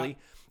 trolly. Yeah.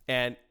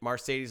 And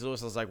Mercedes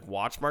Lewis, I was like,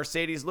 watch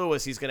Mercedes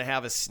Lewis. He's going to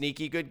have a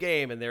sneaky good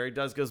game. And there he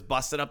goes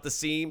busting up the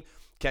seam,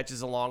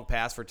 catches a long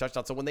pass for a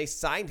touchdown. So when they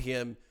signed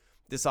him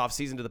this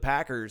offseason to the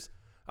Packers,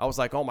 I was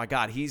like, oh, my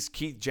God, he's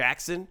Keith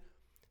Jackson.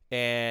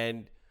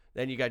 And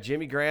then you got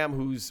Jimmy Graham,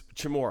 who's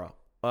Chimura.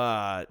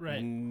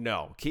 Right.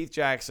 No. Keith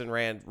Jackson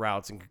ran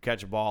routes and could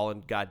catch a ball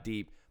and got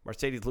deep.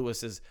 Mercedes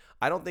Lewis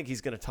I don't think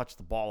he's going to touch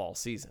the ball all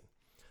season.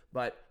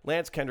 But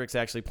Lance Kendricks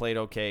actually played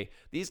okay.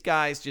 These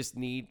guys just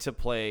need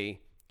to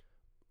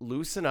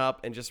loosen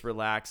up and just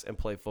relax and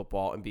play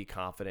football and be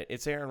confident.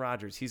 It's Aaron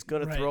Rodgers. He's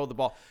going to throw the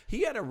ball.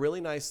 He had a really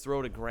nice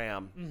throw to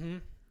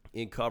Graham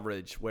in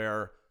coverage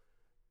where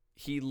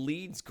he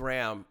leads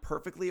Graham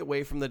perfectly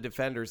away from the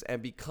defenders,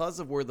 and because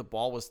of where the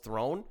ball was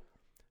thrown,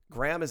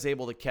 Graham is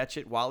able to catch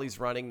it while he's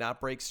running,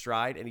 not break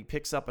stride, and he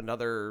picks up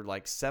another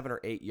 7 or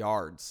 8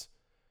 yards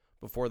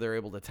before they're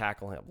able to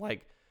tackle him.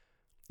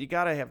 You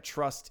got to have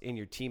trust in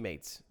your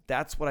teammates.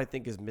 That's what I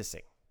think is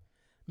missing.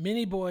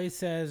 Mini Boy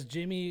says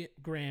Jimmy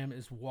Graham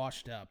is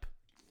washed up.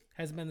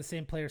 Hasn't been the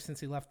same player since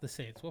he left the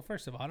Saints. Well,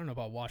 first of all, I don't know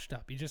about washed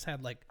up. He just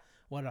had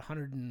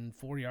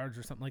 104 yards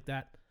or something like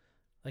that.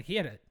 He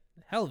had a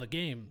hell of a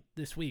game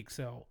this week,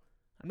 so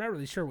I'm not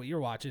really sure what you're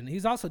watching.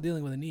 He's also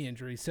dealing with a knee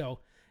injury, so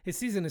his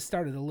season has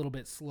started a little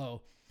bit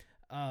slow.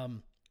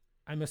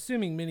 I'm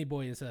assuming Mini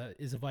Boy is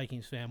a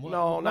Vikings fan.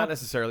 Not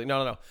necessarily.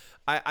 No.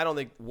 I don't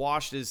think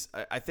washed is.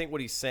 I think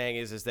what he's saying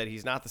is that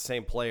he's not the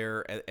same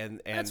player,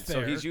 and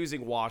so he's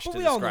using washed to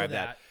describe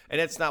that. And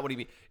that's not what he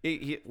means.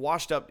 He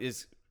washed up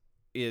is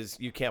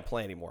you can't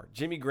play anymore.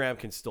 Jimmy Graham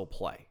can still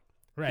play.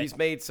 Right. He's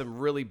made some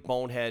really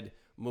bonehead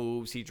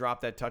moves. He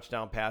dropped that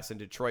touchdown pass in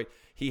Detroit.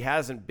 He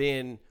hasn't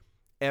been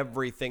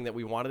everything that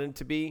we wanted him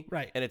to be.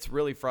 Right. And it's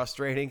really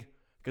frustrating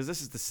because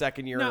this is the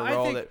second year in a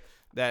row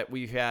that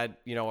we've had,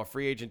 a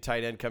free agent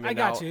tight end come in.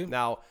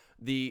 Now,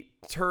 the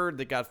turd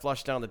that got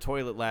flushed down the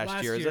toilet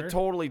last year is a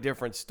totally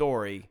different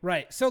story.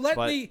 Right. So let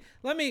me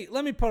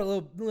put a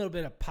little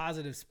bit of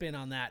positive spin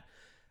on that.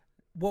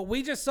 What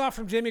we just saw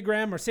from Jimmy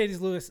Graham,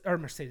 Martellus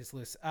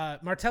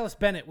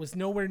Bennett was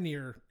nowhere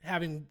near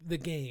having the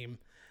game.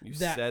 You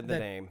said the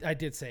name. I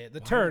did say it. The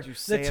turd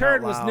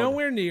was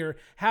nowhere near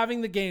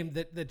having the game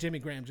that Jimmy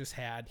Graham just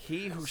had.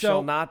 He who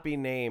shall not be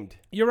named.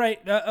 You're right.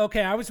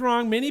 Okay, I was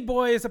wrong. Mini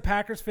Boy is a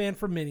Packers fan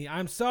for Mini.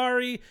 I'm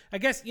sorry. I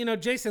guess,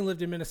 Jason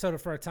lived in Minnesota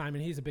for a time,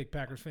 and he's a big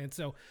Packers fan.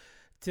 So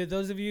to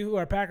those of you who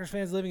are Packers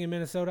fans living in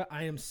Minnesota,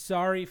 I am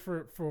sorry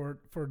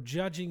for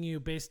judging you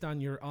based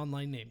on your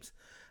online names.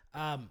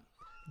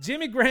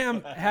 Jimmy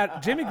Graham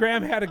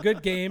had a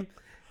good game.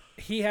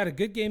 He had a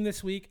good game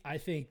this week. I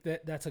think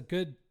that's a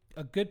good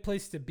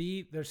place to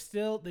be. They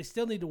still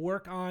need to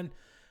work on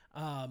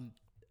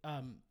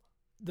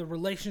the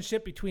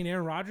relationship between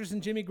Aaron Rodgers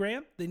and Jimmy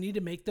Graham. They need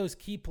to make those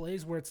key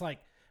plays where it's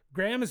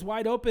Graham is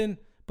wide open,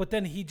 but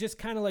then he just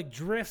kind of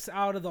drifts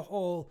out of the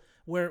hole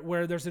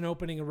where there's an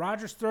opening, and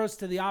Rodgers throws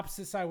to the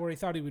opposite side where he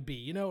thought he would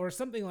be, or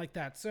something like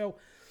that. So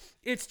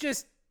it's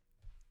just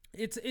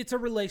it's a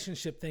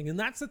relationship thing, and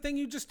that's the thing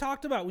you just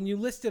talked about when you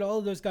listed all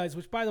of those guys.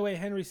 Which, by the way,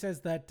 Henry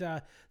says that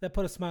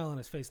put a smile on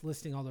his face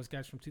listing all those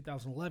guys from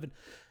 2011.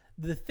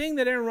 The thing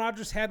that Aaron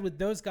Rodgers had with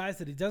those guys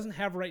that he doesn't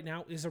have right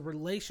now is a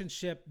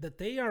relationship that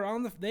they are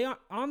on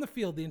the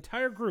field. The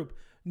entire group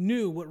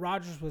knew what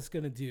Rodgers was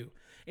going to do.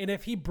 And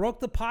if he broke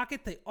the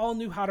pocket, they all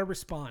knew how to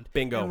respond.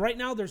 Bingo. And right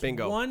now there's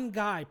one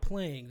guy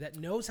playing that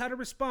knows how to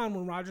respond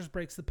when Rodgers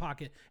breaks the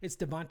pocket. It's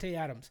Devontae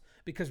Adams,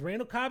 because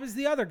Randall Cobb is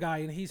the other guy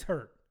and he's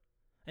hurt.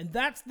 And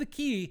that's the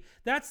key.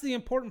 That's the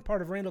important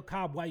part of Randall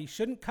Cobb, why you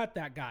shouldn't cut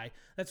that guy.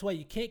 That's why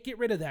you can't get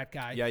rid of that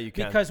guy. Yeah, you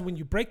can. Because when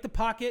you break the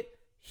pocket,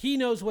 he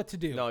knows what to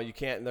do. No, you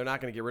can't. They're not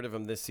going to get rid of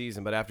him this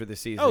season, but after the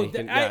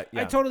season,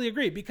 I totally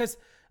agree, because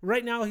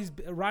right now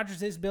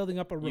Rodgers is building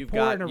up a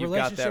rapport and a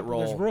relationship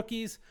with his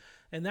rookies,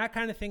 and that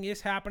kind of thing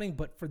is happening.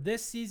 But for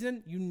this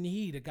season, you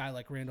need a guy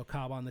like Randall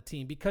Cobb on the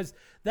team, because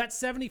that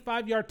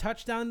 75-yard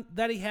touchdown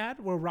that he had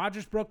where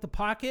Rodgers broke the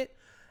pocket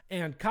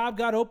and Cobb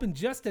got open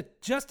just a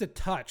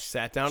touch.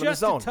 Sat down in the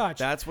zone.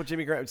 That's what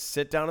Jimmy Graham,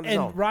 sit down in the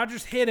zone. And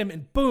Rodgers hit him,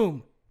 and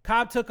boom,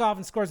 Cobb took off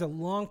and scores a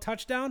long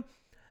touchdown.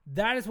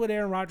 That is what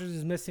Aaron Rodgers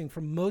is missing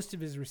from most of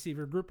his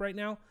receiver group right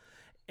now.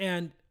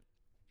 And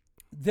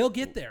they'll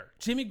get there.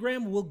 Jimmy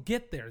Graham will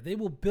get there. They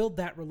will build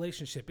that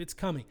relationship. It's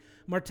coming.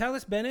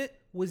 Martellus Bennett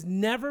was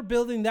never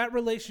building that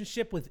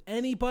relationship with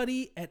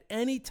anybody at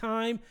any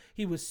time.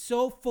 He was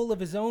so full of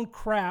his own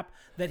crap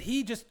that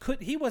he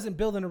wasn't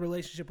building a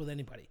relationship with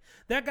anybody.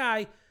 That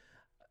guy,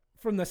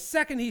 from the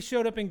second he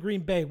showed up in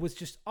Green Bay, was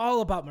just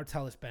all about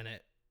Martellus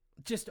Bennett.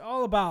 just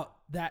all about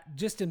that,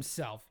 just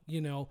himself,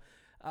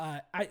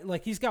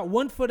 he's got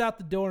one foot out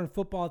the door in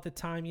football at the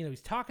time.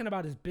 He's talking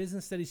about his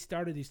business that he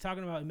started. He's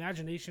talking about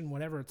imagination,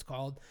 whatever it's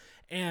called.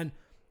 And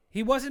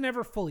he wasn't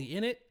ever fully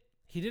in it.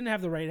 He didn't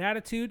have the right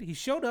attitude. He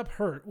showed up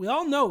hurt. We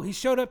all know he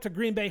showed up to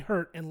Green Bay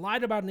hurt and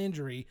lied about an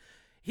injury.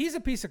 He's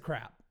a piece of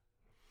crap.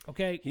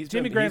 Okay,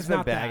 Jimmy Graham's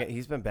not that.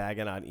 He's been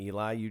bagging on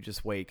Eli. You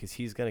just wait, because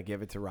he's going to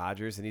give it to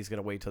Rodgers, and he's going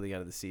to wait till the end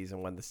of the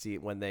season when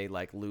they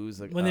lose.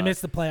 When they miss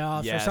the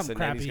playoffs or something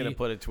crappy. Then he's going to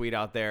put a tweet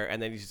out there,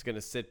 and then he's just going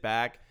to sit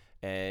back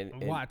and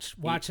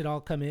watch it all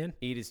come in.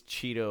 Eat his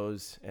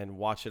Cheetos and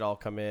watch it all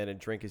come in and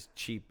drink his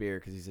cheap beer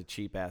because he's a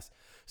cheap ass.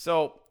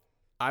 So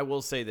I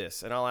will say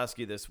this, and I'll ask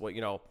you this: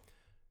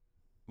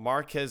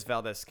 Marquez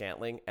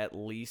Valdes-Scantling, at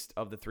least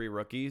of the three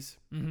rookies,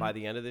 by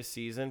the end of this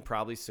season,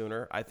 probably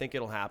sooner. I think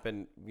it'll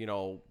happen.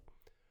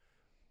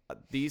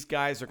 These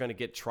guys are going to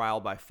get trial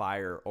by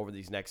fire over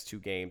these next two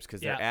games because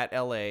they're at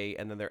LA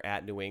and then they're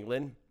at New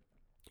England.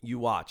 You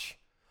watch,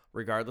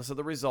 regardless of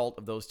the result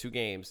of those two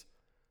games,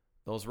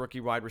 those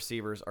rookie wide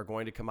receivers are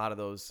going to come out of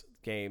those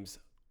games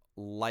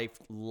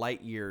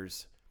light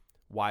years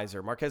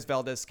wiser. Marquez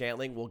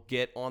Valdes-Scantling will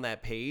get on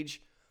that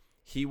page.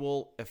 He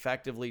will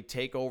effectively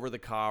take over the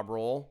Cobb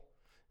role,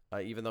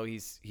 even though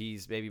he's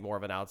maybe more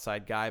of an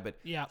outside guy. But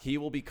he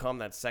will become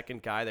that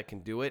second guy that can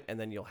do it, and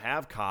then you'll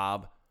have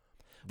Cobb.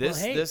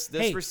 This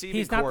receiving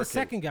he's not core the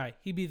second guy.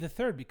 He'd be the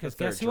third because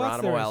guess who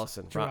Geronimo else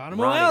there is?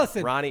 Geronimo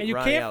Allison. Ronnie and you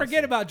Ronnie can't Ellison.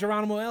 forget about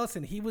Geronimo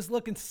Allison. He was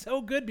looking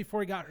so good before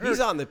he got hurt. He's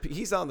on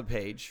the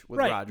page with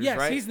Rodgers, yes,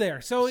 right? He's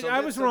there. So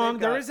I was wrong.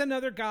 There is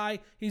another guy.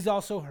 He's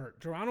also hurt.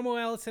 Geronimo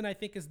Allison, I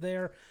think, is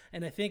there,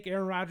 and I think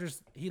Aaron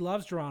Rodgers, he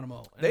loves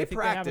Geronimo. They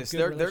practice.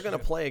 They're going to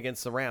play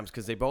against the Rams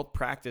because they both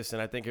practice,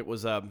 and I think it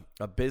was a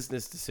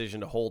business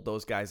decision to hold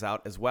those guys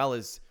out, as well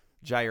as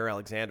Jair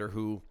Alexander,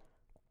 who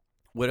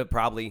would have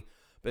probably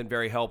been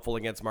very helpful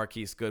against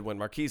Marquise Goodwin.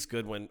 Marquise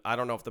Goodwin, I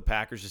don't know if the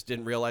Packers just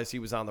didn't realize he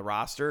was on the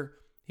roster.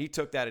 He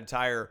took that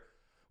entire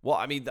 –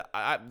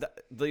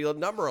 the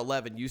number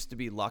 11 used to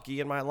be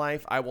lucky in my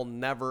life. I will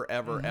never,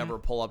 ever, ever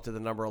pull up to the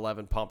number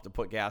 11 pump to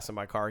put gas in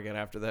my car again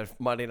after that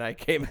Monday night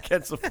game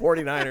against the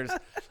 49ers.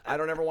 I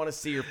don't ever want to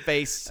see your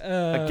face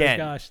again.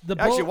 Gosh.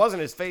 Actually, it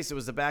wasn't his face. It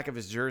was the back of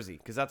his jersey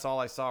because that's all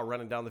I saw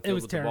running down the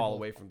field with the ball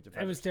away from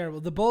defenders. It was terrible.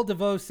 The Bull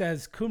DeVoe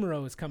says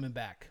Kumaro is coming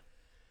back.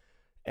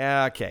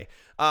 Okay.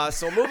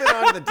 So moving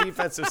on to the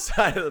defensive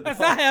side of the ball. That's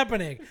not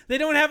happening. They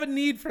don't have a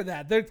need for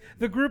that.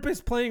 The group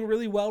is playing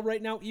really well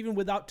right now, even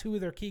without two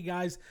of their key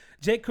guys.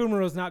 Jake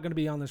Kumaro is not going to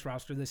be on this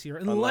roster this year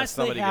unless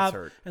somebody gets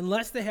hurt.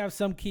 Unless they have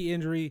some key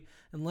injury,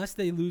 unless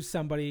they lose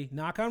somebody.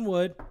 Knock on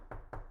wood.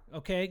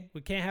 Okay,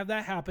 we can't have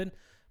that happen.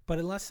 But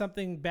unless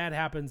something bad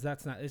happens,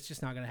 it's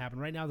just not going to happen.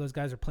 Right now, those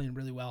guys are playing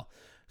really well.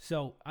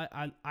 So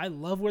I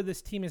love where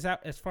this team is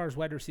at as far as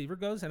wide receiver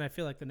goes, and I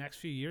feel like the next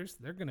few years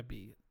they're going to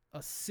be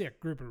a sick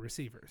group of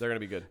receivers. They're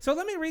going to be good. So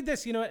let me read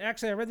this.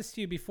 Actually, I read this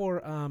to you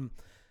before.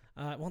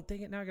 Well,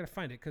 dang it, now I got to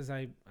find it because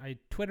I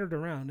twittered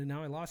around and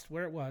now I lost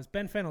where it was.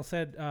 Ben Fennell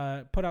said,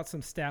 put out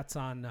some stats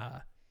on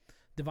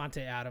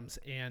Davante Adams,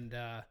 and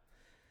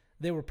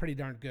they were pretty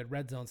darn good,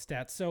 red zone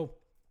stats. So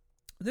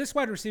this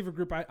wide receiver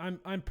group,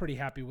 I'm pretty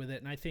happy with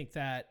it, and I think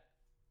that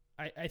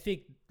I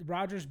think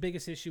Rodgers'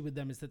 biggest issue with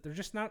them is that they're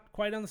just not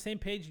quite on the same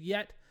page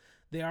yet.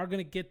 They are going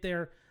to get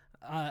there.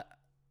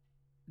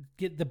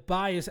 Get the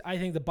bye I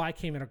think the bye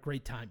came at a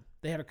great time.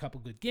 They had a couple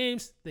good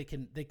games. They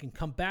can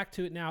come back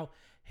to it now,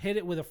 hit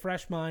it with a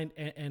fresh mind,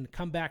 and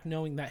come back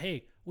knowing that,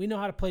 hey, we know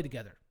how to play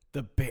together.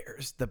 The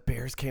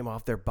Bears came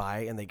off their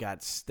bye and they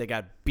got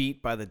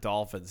beat by the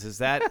Dolphins.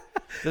 Does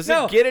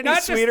it get any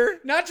sweeter?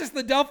 Not just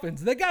the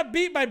Dolphins. They got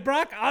beat by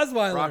Brock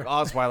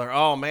Osweiler.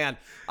 Oh man,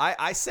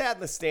 I sat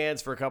in the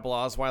stands for a couple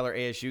of Osweiler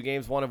ASU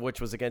games, one of which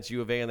was against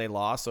U of A and they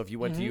lost. So if you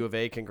went to U of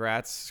A,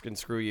 congrats, and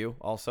screw you.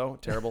 Also,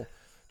 terrible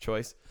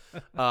choice.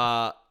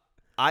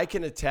 I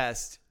can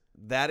attest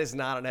that is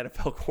not an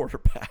NFL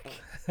quarterback.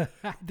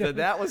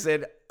 That was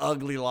an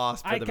ugly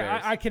loss for the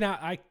Bears.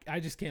 I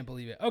just can't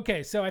believe it.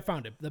 Okay, so I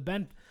found it.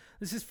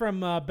 This is from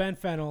Ben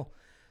Fennell.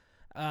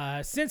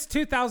 Since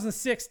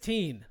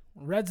 2016,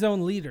 red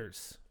zone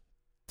leaders.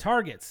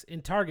 Targets,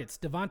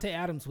 Davante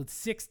Adams with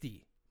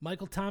 60.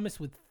 Michael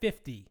Thomas with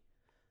 50.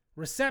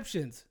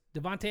 Receptions,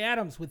 Davante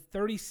Adams with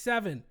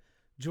 37.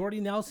 Jordy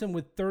Nelson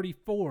with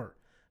 34.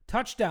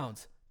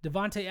 Touchdowns,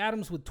 Davante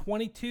Adams with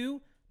 22,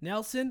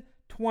 Nelson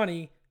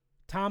 20,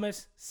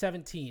 Thomas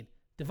 17.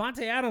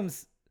 Davante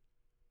Adams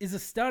is a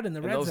stud in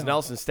the red zone. Those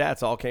Nelson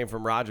stats all came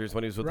from Rodgers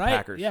when he was with the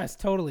Packers. Yes,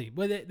 totally.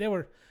 But they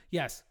were,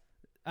 yes.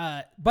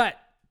 But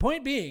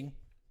point being,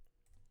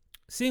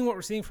 seeing what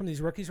we're seeing from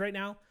these rookies right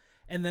now,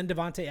 and then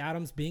Davante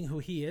Adams being who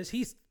he is,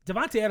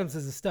 Davante Adams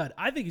is a stud.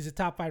 I think he's a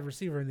top 5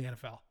 receiver in the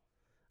NFL.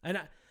 And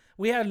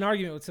we had an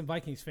argument with some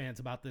Vikings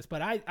fans about this,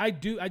 but I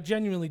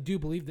genuinely do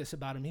believe this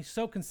about him. He's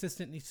so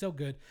consistent and he's so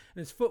good, and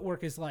his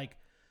footwork is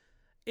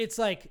it's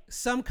like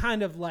some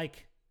kind of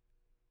like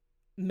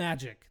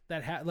magic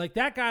like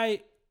that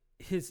guy.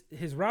 His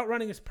route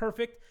running is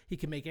perfect. He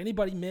can make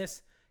anybody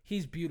miss.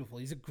 He's beautiful.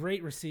 He's a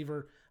great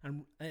receiver.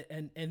 and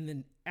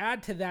then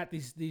add to that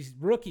these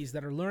rookies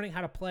that are learning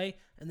how to play.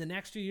 In the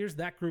next 2 years,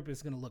 that group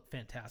is going to look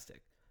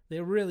fantastic.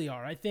 They really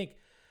are. I think,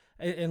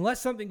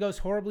 unless something goes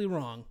horribly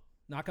wrong,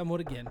 knock on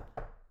wood again,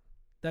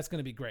 that's going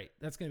to be great.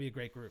 That's going to be a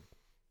great group.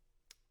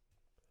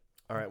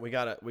 All right, we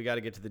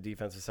gotta get to the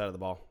defensive side of the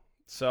ball.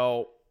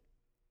 So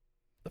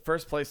the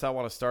first place I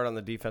want to start on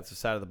the defensive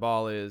side of the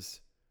ball is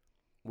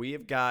we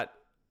have got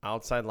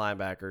outside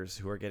linebackers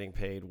who are getting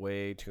paid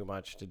way too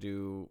much to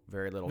do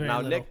very little.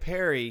 Nick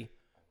Perry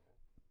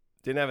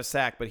didn't have a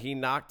sack, but he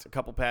knocked a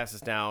couple passes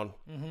down.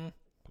 Mm-hmm.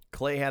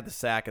 Clay had the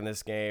sack in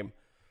this game,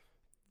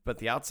 but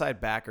the outside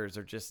backers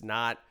are just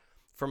not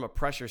from a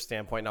pressure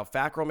standpoint. Now,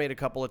 Fackrell made a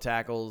couple of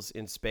tackles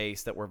in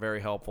space that were very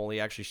helpful. He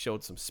actually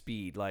showed some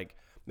speed. Like,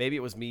 maybe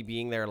it was me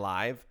being there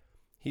live.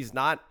 He's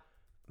not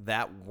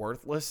that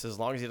worthless as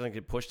long as he doesn't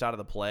get pushed out of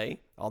the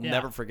play. I'll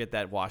never forget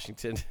that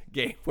Washington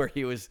game where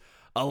he was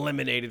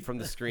eliminated from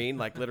the screen,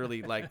 like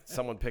literally like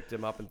someone picked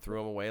him up and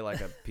threw him away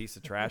like a piece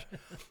of trash.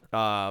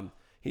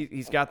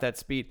 He's got that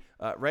speed.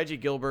 Reggie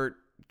Gilbert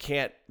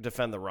can't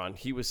defend the run.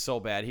 He was so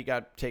bad. He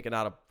got taken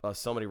out of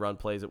so many run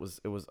plays. It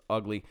was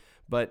ugly.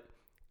 But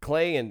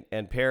Clay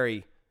and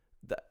Perry,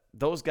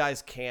 those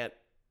guys can't.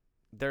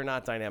 They're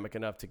not dynamic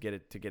enough to get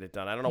it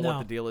done. I don't know what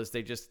the deal is.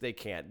 They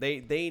can't.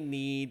 They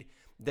need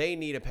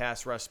a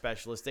pass rush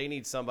specialist. They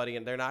need somebody,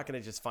 and they're not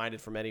going to just find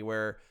it from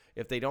anywhere.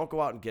 If they don't go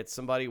out and get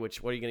somebody,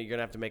 which what are you going to? You're going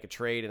to have to make a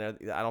trade,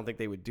 and I don't think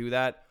they would do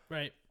that.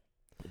 Right.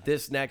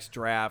 This next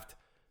draft,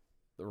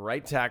 the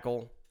right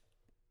tackle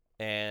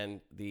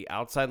and the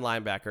outside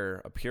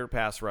linebacker, a pure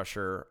pass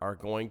rusher, are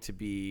going to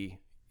be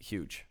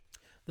huge.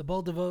 The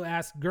Bull DeVoe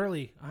asked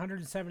Gurley,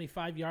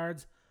 175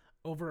 yards,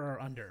 over or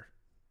under?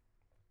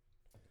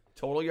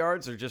 Total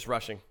yards or just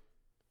rushing?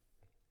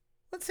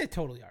 Let's say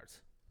total yards.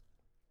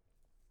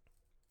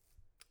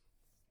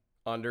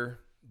 Under.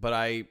 But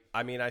I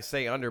mean, I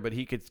say under, but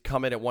he could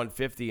come in at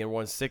 150 and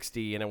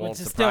 160, and it won't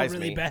Which is surprise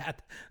still really me.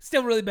 bad.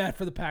 Still really bad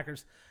for the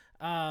Packers.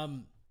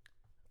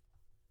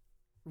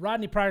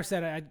 Rodney Pryor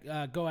said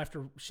I'd go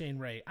after Shane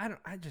Ray.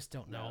 I just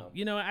don't know. No.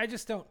 You know, I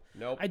just don't.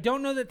 Nope. I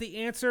don't know that the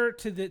answer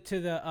to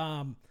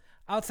the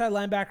outside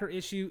linebacker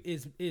issue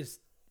is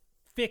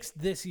fixed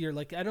this year.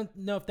 Like, I don't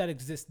know if that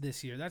exists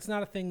this year. That's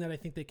not a thing that I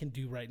think they can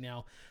do right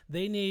now.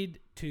 They need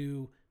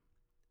to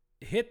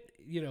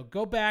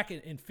go back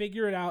and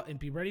figure it out and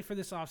be ready for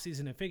this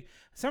offseason. And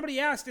somebody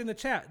asked in the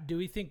chat, do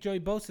we think Joey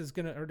Bosa is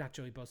going to, or not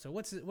Joey Bosa,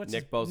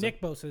 Nick Bosa. Nick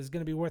Bosa is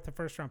going to be worth a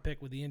first round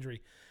pick with the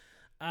injury?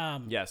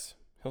 Yes.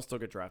 He'll still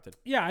get drafted.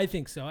 Yeah, I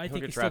think so. I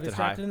think he still gets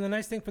drafted. high. And the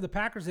nice thing for the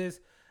Packers is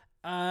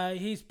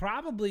he's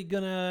probably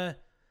gonna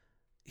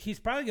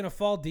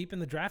fall deep in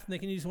the draft, and they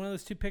can use one of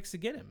those two picks to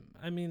get him.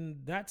 I mean,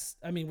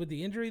 with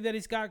the injury that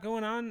he's got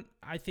going on,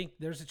 I think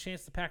there's a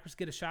chance the Packers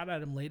get a shot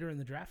at him later in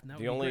the draft. And that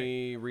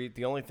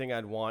The only thing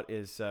I'd want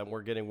is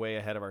we're getting way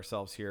ahead of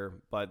ourselves here,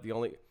 but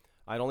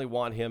I'd only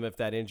want him if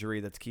that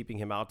injury that's keeping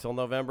him out till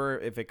November,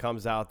 if it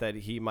comes out that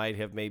he might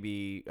have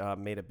maybe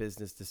made a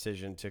business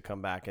decision to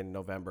come back in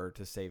November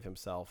to save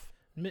himself.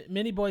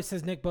 Minnie Boy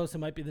says Nick Bosa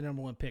might be the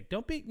number one pick.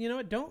 Don't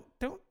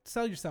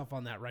sell yourself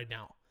on that right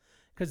now,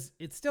 because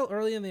it's still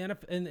early in the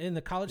NFL, in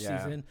the college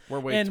season. We're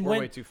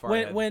way too far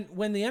ahead.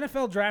 When the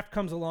NFL draft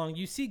comes along,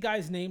 you see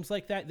guys' names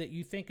like that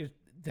you think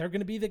they're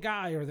going to be the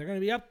guy or they're going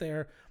to be up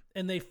there,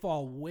 and they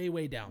fall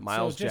way down.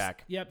 Miles so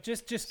Jack. Yep.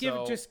 Just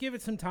give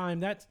it some time.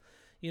 That's.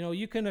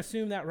 You can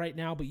assume that right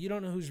now, but you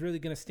don't know who's really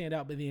going to stand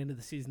out by the end of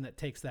the season that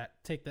takes that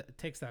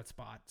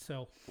spot.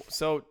 So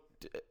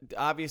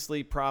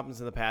obviously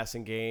problems in the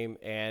passing game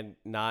and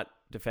not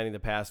defending the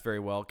pass very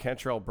well.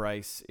 Kentrell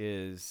Bryce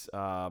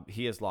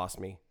he has lost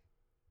me.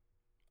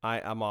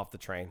 I'm off the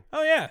train.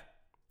 Oh yeah,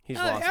 he's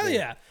lost hell me.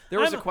 Yeah. There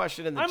was a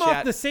question in the chat. I'm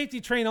off the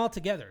safety train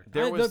altogether.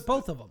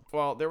 Both of them.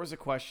 Well, there was a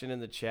question in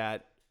the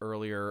chat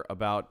earlier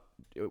about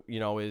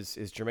is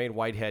Jermaine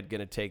Whitehead going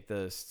to take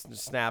the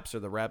snaps or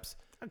the reps?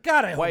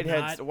 God, I hope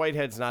not.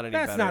 Whitehead's not any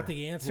better. That's not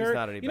the answer. He's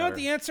not any better. You know what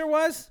the answer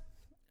was?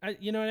 I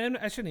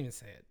shouldn't even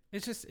say it.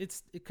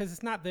 It's because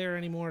it's not there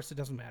anymore, so it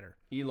doesn't matter.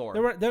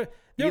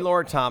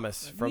 Elor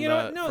Thomas from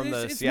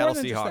the Seattle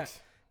Seahawks.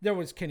 There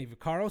was Kenny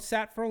Vaccaro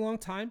sat for a long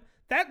time.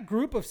 That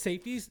group of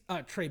safeties,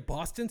 Trey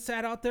Boston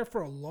sat out there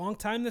for a long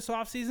time this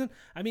offseason.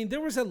 I mean,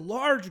 there was a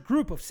large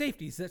group of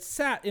safeties that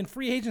sat in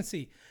free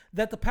agency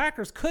that the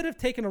Packers could have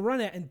taken a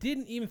run at and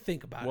didn't even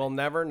think about We'll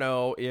never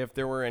know if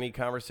there were any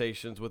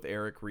conversations with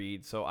Eric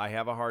Reed, so I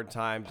have a hard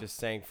time just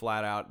saying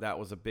flat out that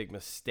was a big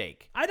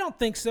mistake. I don't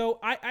think so.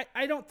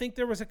 I don't think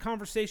there was a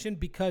conversation,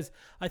 because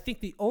I think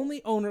the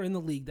only owner in the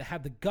league that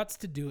had the guts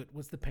to do it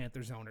was the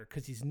Panthers owner,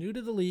 because he's new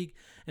to the league,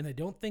 and I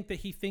don't think that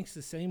he thinks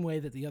the same way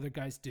that the other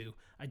guys do.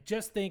 I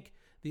just think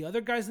the other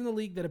guys in the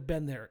league that have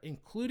been there,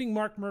 including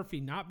Mark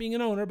Murphy, not being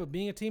an owner but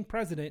being a team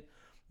president,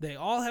 they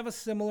all have a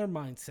similar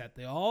mindset.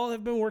 They all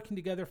have been working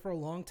together for a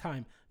long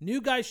time. New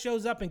guy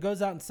shows up and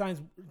goes out and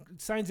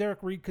signs Eric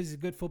Reed because he's a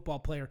good football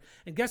player.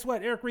 And guess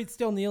what? Eric Reed's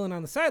still kneeling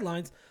on the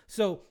sidelines.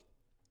 So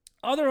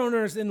other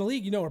owners in the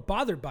league, are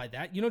bothered by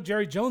that.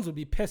 Jerry Jones would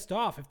be pissed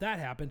off if that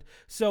happened.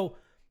 So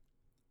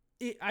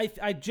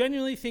I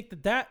genuinely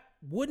think that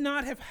would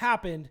not have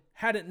happened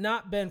had it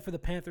not been for the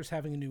Panthers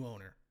having a new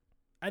owner.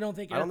 I don't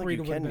think Eric Reed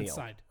would have been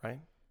signed. Right?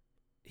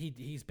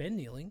 He's been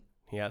kneeling.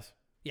 Yes.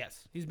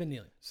 Yes, he's been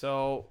kneeling.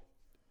 So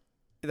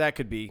that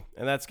could be,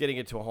 and that's getting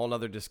into a whole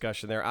nother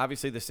discussion there.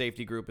 Obviously, the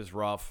safety group is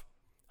rough.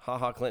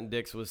 Clinton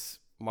Dix was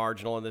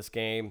marginal in this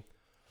game.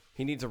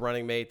 He needs a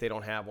running mate. They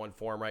don't have one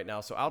for him right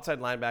now. So outside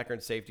linebacker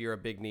and safety are a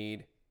big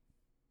need.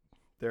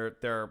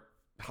 They're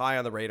high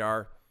on the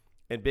radar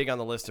and big on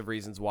the list of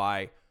reasons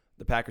why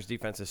the Packers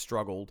defense has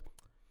struggled.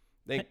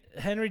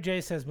 Henry J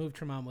says move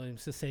Tramon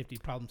Williams to safety,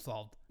 problem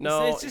solved.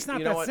 No, it's just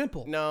not that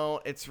simple. No,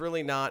 it's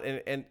really not.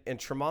 And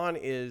Tramon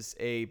is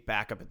a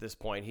backup at this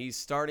point. He's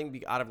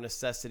starting out of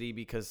necessity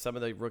because some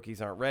of the rookies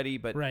aren't ready.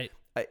 But right,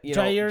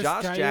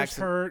 Josh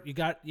Jackson hurt.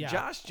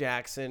 Josh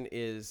Jackson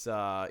is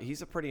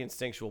he's a pretty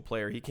instinctual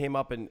player. He came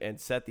up and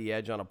set the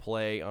edge on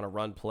a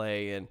run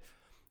play, and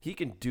he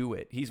can do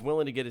it. He's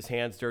willing to get his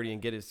hands dirty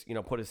and get his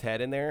put his head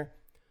in there.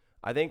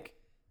 I think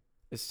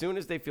as soon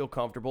as they feel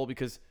comfortable,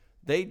 because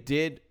they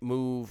did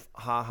move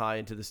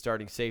into the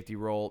starting safety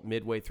role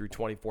midway through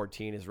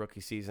 2014, his rookie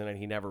season, and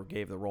he never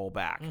gave the role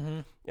back.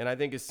 Mm-hmm. And I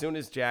think as soon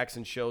as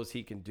Jackson shows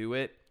he can do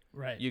it,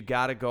 right, you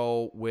got to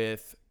go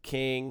with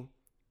King,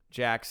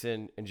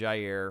 Jackson, and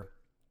Jair.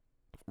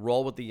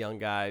 Roll with the young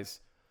guys,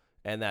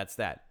 and that's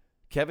that.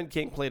 Kevin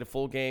King played a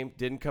full game,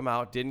 didn't come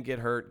out, didn't get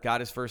hurt, got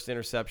his first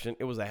interception.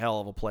 It was a hell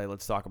of a play.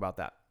 Let's talk about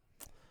that.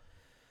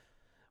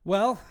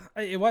 Well,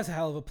 it was a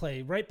hell of a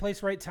play. Right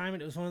place, right time.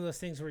 And it was one of those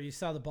things where you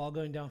saw the ball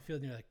going downfield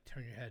and you're like,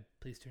 turn your head.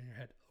 Please turn your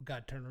head. Oh,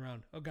 God, turn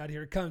around. Oh, God,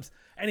 here it comes.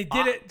 And he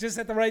did it just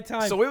at the right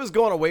time. So it was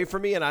going away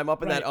from me, and I'm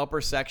up in that upper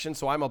section,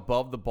 so I'm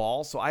above the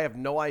ball. So I have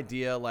no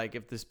idea,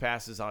 if this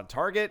pass is on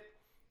target,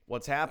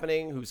 what's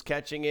happening, who's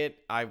catching it.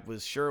 I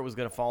was sure it was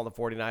going to fall in the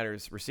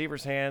 49ers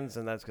receiver's hands,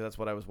 and that's because that's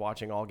what I was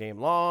watching all game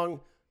long.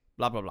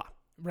 Blah, blah, blah.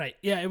 Right.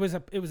 Yeah, it was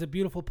a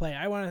beautiful play.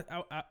 I want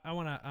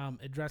to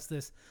address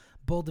this.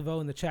 Bull DeVoe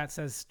in the chat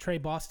says Trey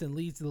Boston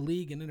leads the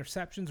league in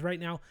interceptions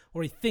right now,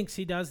 or he thinks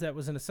he does. That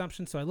was an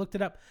assumption, so I looked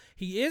it up.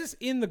 He is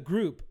in the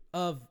group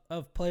of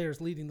players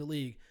leading the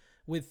league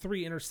with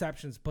 3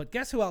 interceptions, but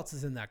guess who else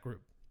is in that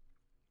group?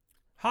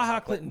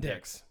 Clinton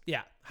Dix.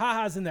 Yeah,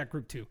 Ha's in that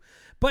group too.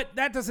 But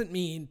that does not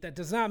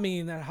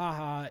mean that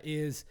Ha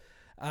is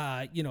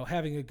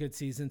having a good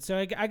season. So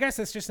I guess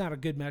that's just not a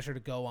good measure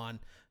to go on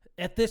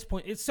at this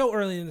point. It's so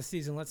early in the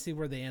season. Let's see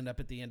where they end up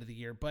at the end of the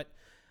year. But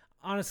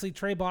honestly,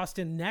 Trey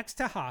Boston next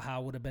to Ha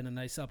would have been a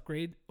nice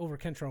upgrade over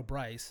Kentrell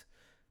Bryce.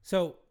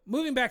 So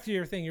moving back to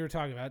your thing you were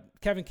talking about,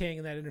 Kevin King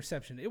and that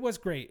interception, it was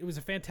great. It was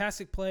a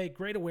fantastic play,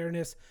 great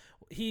awareness.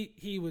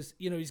 He was,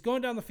 he's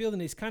going down the field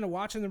and he's kind of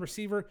watching the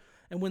receiver.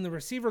 And when the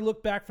receiver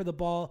looked back for the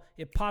ball,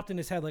 it popped in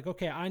his head like,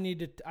 okay, I need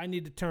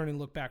to turn and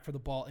look back for the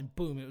ball. And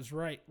boom, it was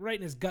right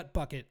in his gut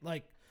bucket.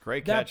 Like,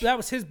 great catch. That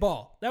was his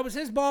ball. That was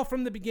his ball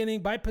from the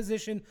beginning by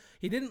position.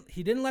 He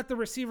didn't let the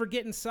receiver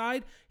get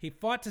inside. He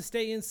fought to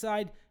stay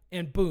inside.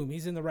 And boom,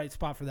 he's in the right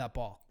spot for that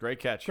ball. Great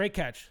catch. Great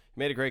catch.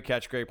 Made a great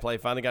catch, great play.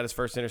 Finally got his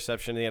first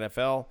interception in the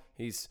NFL.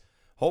 He's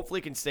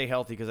hopefully can stay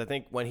healthy, because I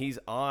think when he's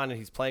on and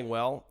he's playing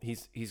well,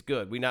 he's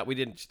good. We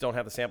don't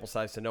have the sample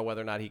size to know whether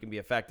or not he can be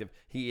effective.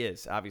 He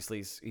is.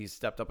 Obviously, he's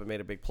stepped up and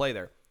made a big play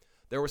there.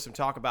 There was some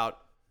talk about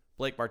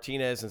Blake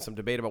Martinez and some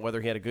debate about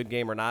whether he had a good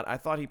game or not. I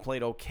thought he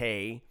played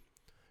okay.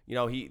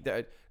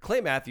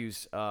 Clay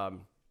Matthews, that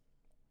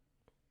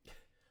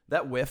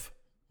whiff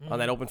on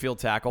that open field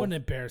tackle. What an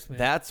embarrassment.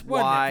 That's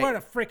what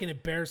a freaking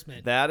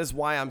embarrassment. That is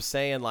why I'm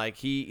saying,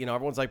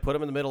 everyone's like, put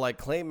him in the middle. Like,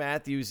 Clay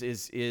Matthews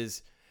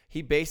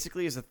he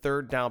basically is a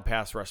third down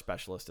pass rush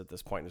specialist at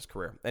this point in his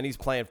career. And he's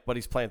playing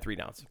 3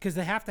 downs. Because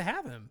they have to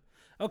have him.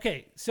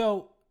 Okay,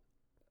 so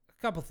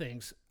a couple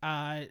things.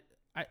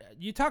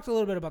 You talked a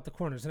little bit about the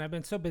corners, and I've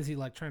been so busy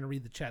trying to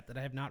read the chat that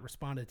I have not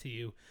responded to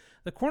you.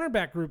 The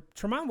cornerback group,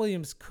 Tramon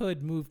Williams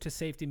could move to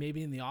safety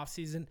maybe in the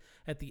offseason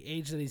at the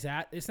age that he's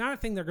at. It's not a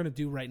thing they're going to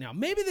do right now.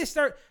 Maybe they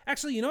start –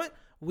 actually, you know what?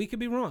 We could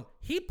be wrong.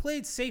 He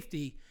played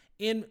safety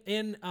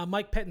in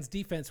Mike Pettine's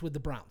defense with the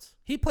Browns.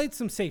 He played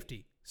some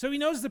safety, so he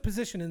knows the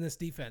position in this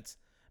defense.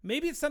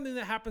 Maybe it's something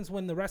that happens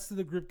when the rest of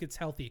the group gets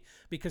healthy,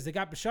 because they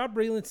got Bashaud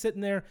Breeland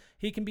sitting there.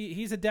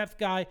 He's a depth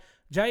guy.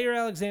 Jair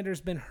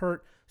Alexander's been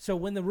hurt. So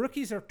when the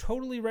rookies are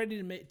totally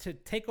ready to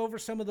take over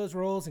some of those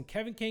roles, and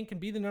Kevin King can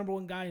be the number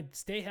one guy and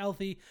stay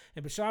healthy,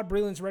 and Bashaud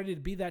Breeland's ready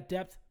to be that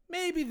depth,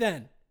 maybe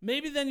then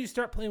you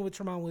start playing with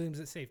Tramon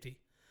Williams at safety,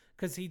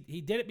 because he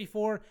did it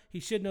before. He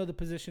should know the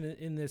position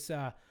in this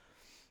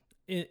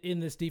in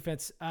this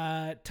defense.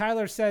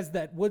 Tyler says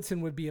that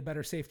Woodson would be a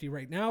better safety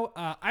right now.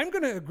 I'm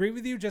going to agree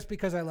with you just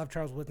because I love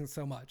Charles Woodson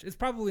so much. It's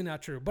probably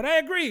not true, but I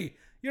agree.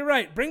 You're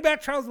right. Bring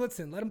back Charles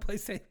Woodson. Let him play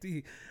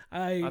safety.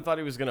 I thought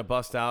he was going to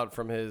bust out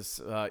from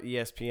his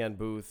ESPN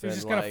booth and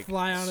just gonna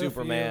fly on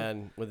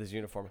Superman with his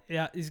uniform.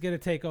 Yeah, he's going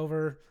to take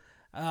over.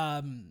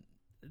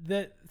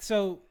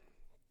 So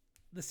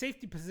the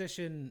safety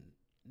position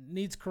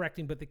needs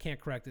correcting, but they can't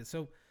correct it.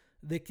 So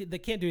they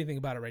can't do anything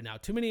about it right now.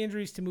 Too many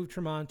injuries to move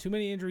Tramon. Too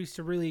many injuries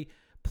to really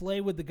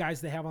play with the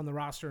guys they have on the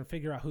roster and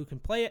figure out who can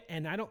play it.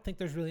 And I don't think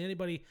there's really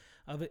anybody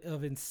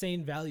of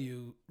insane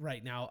value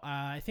right now.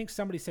 I think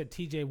somebody said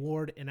TJ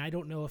Ward, and I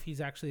don't know if he's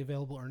actually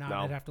available or not. No.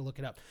 I'd have to look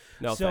it up.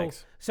 No,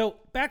 thanks. So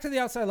back to the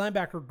outside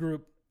linebacker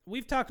group.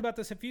 We've talked about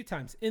this a few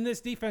times. In this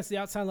defense, the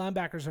outside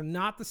linebackers are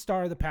not the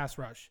star of the pass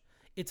rush.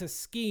 It's a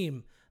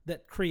scheme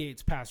that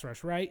creates pass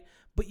rush, right?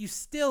 But you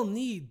still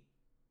need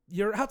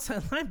your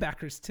outside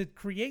linebackers to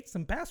create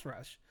some pass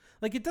rush.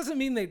 Like, it doesn't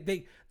mean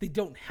they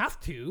don't have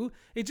to.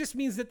 It just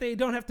means that they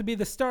don't have to be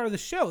the star of the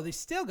show. They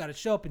still got to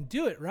show up and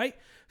do it, right?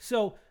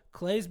 So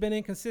Clay's been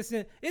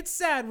inconsistent. It's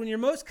sad when your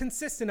most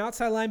consistent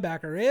outside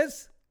linebacker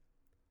is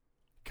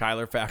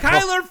Kyler Fackrell.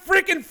 Kyler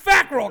freaking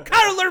Fackrell.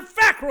 Kyler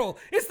Fackrell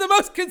is the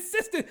most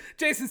consistent.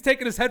 Jason's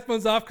taking his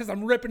headphones off because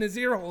I'm ripping his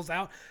ear holes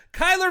out.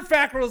 Kyler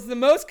Fackrell is the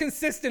most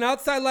consistent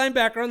outside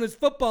linebacker on this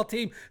football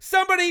team.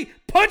 Somebody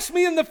punch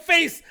me in the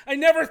face. I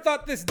never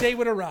thought this day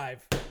would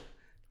arrive.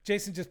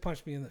 Jason just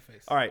punched me in the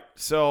face. All right.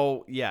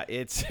 So, yeah,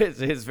 it's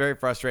very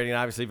frustrating and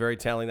obviously very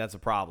telling. That's a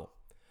problem.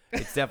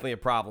 It's definitely a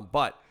problem.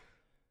 But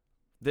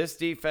this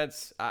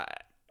defense,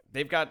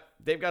 they've got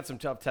some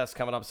tough tests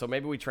coming up. So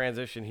maybe we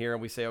transition here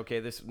and we say,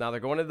 okay, now they're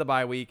going into the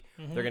bye week.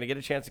 Mm-hmm. They're going to get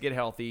a chance to get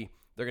healthy.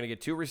 They're going to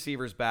get 2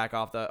 receivers back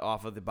off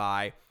of the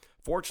bye.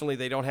 Fortunately,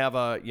 they don't have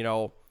a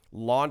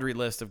laundry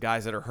list of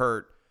guys that are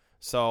hurt.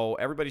 So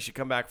everybody should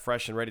come back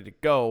fresh and ready to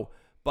go.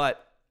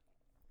 But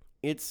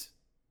it's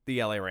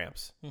the LA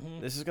Rams. Mm-hmm.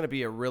 This is going to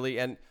be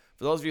and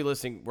for those of you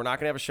listening, we're not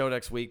going to have a show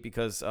next week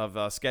because of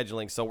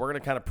scheduling. So we're going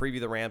to kind of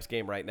preview the Rams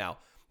game right now.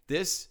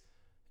 This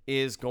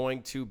is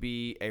going to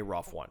be a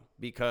rough one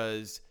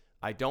because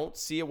I don't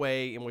see a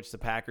way in which the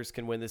Packers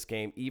can win this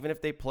game, even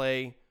if they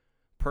play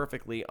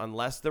perfectly,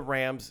 unless the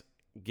Rams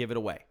give it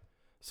away.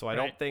 So I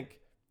don't think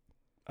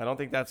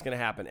that's going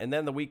to happen. And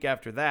then the week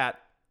after that,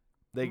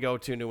 they go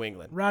to New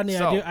England. Rodney,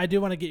 I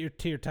do want to get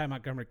to your Ty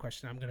Montgomery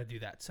question. I'm going to do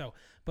that.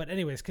 But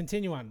anyways,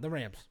 continue on. The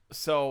Rams.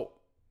 So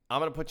I'm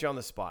going to put you on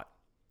the spot.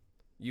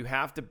 You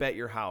have to bet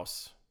your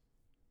house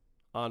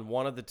on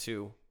one of the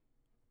two.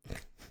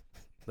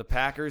 The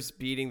Packers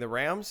beating the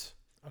Rams,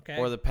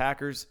 or the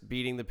Packers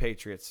beating the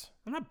Patriots.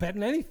 I'm not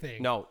betting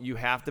anything. No, you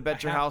have to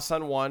bet your house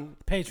on one.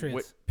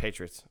 Patriots.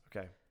 Patriots.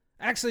 Okay.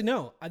 Actually,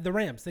 no. The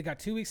Rams. They got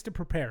 2 weeks to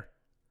prepare.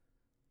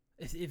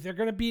 If they're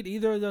going to beat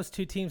either of those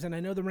two teams, and I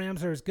know the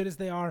Rams are as good as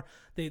they are,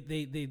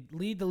 they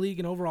lead the league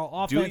in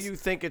overall offense. Do you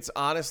think it's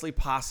honestly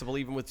possible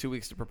even with 2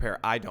 weeks to prepare?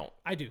 I don't.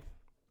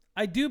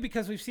 I do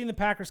because we've seen the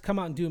Packers come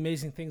out and do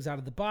amazing things out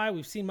of the bye.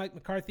 We've seen Mike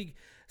McCarthy.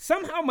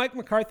 Somehow Mike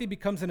McCarthy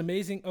becomes an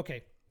amazing –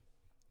 okay.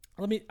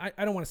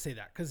 I don't want to say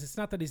that because it's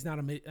not that he's not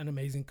an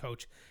amazing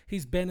coach.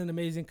 He's been an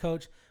amazing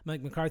coach.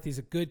 Mike McCarthy's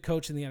a good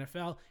coach in the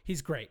NFL.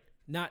 He's great.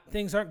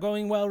 Things aren't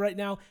going well right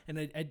now,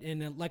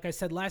 and like I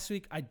said last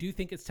week, I do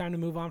think it's time to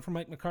move on from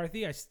Mike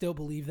McCarthy. I still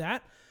believe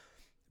that,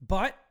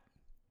 but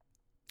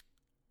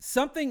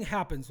something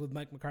happens with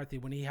Mike McCarthy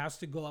when he has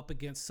to go up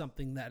against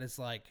something that is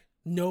like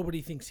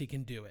nobody thinks he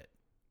can do it.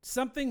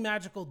 Something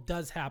magical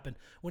does happen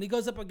when he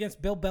goes up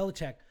against Bill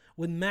Belichick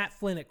with Matt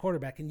Flynn at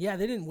quarterback, and yeah,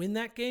 they didn't win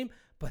that game,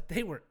 but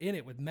they were in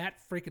it with Matt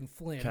freaking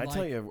Flynn. Can I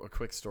tell you a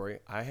quick story?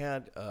 I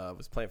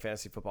was playing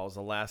fantasy football. It was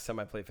the last time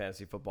I played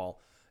fantasy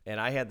football. And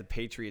I had the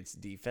Patriots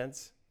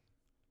defense.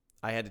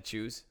 I had to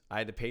choose. I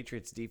had the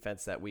Patriots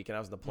defense that week, and I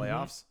was in the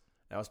playoffs.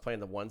 And I was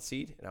playing the 1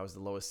 seed, and I was the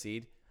lowest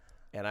seed,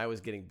 and I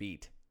was getting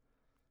beat.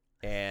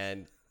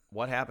 And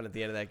what happened at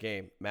the end of that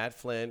game? Matt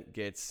Flynn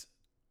gets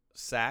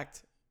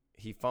sacked.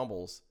 He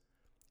fumbles,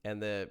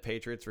 and the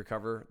Patriots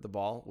recover the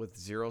ball with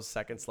 0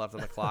 seconds left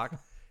on the clock.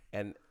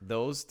 And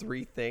those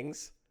 3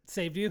 things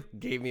saved you.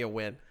 Gave me a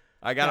win.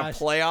 I got a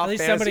playoff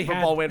fantasy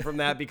football win from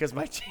that because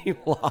my team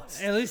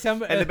lost. At least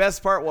somebody. And the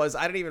best part was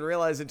I didn't even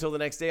realize until the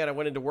next day, and I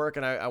went into work,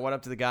 and I went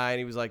up to the guy, and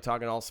he was like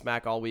talking all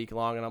smack all week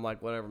long, and I'm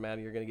like, whatever, man,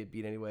 you're going to get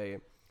beat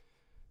anyway.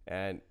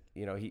 And,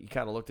 he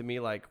kind of looked at me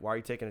like, why are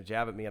you taking a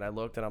jab at me? And I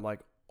looked, and I'm like,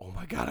 oh,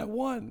 my God, I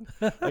won.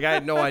 Like, I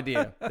had no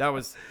idea. That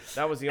was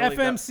the only.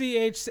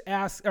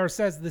 FMCH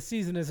says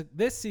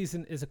this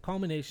season is a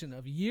culmination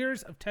of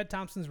years of Ted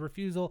Thompson's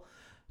refusal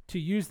to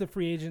use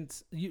free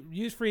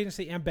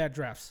agency and bad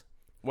drafts.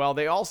 Well,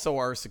 they also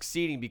are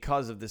succeeding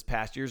because of this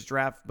past year's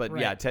draft, but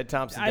yeah, Ted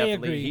Thompson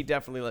he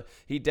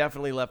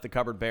definitely left the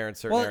cupboard bare in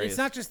certain areas. Well, it's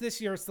not just this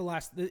year; it's the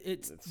last.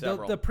 It's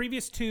the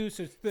previous 2.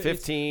 So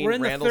 15. We're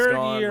in Randall's the 3rd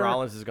gone. year.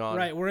 Rollins is gone.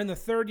 Right, we're in the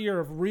 3rd year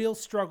of real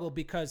struggle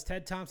because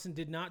Ted Thompson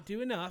did not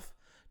do enough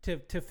to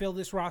fill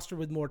this roster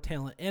with more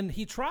talent, and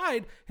he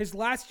tried his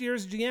last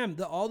year's GM.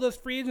 All those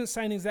free agent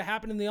signings that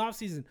happened in the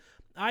offseason,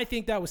 I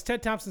think that was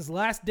Ted Thompson's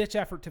last ditch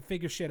effort to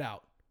figure shit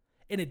out.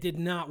 And it did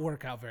not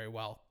work out very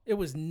well. It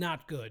was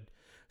not good.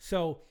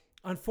 So,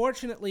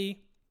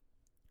 unfortunately,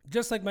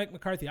 just like Mike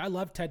McCarthy, I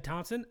love Ted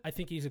Thompson. I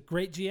think he's a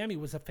great GM. He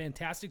was a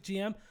fantastic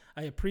GM.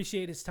 I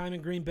appreciate his time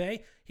in Green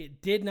Bay.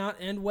 It did not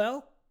end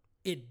well.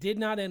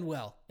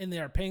 And they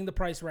are paying the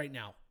price right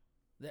now.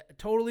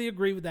 Totally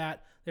agree with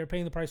that. They're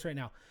paying the price right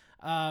now.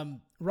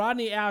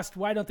 Rodney asked,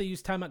 why don't they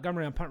use Ty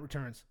Montgomery on punt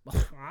returns?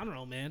 I don't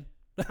know, man.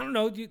 I don't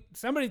know.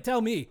 Somebody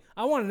tell me.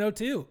 I want to know,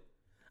 too.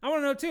 I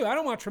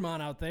don't want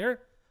Tremont out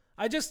there.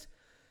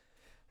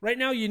 Right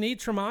now, you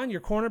need Tremont.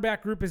 Your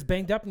cornerback group is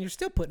banged up, and you're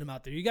still putting him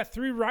out there. You got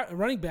 3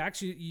 running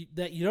backs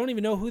that you don't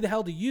even know who the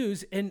hell to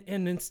use, and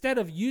instead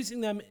of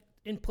using them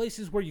in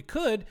places where you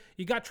could,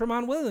 you got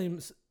Tremont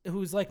Williams,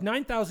 who's like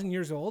 9,000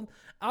 years old,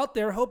 out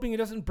there hoping he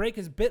doesn't break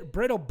his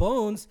brittle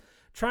bones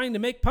trying to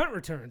make punt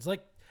returns.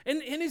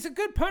 And he's a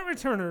good punt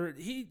returner.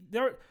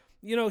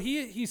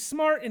 He's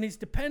smart and he's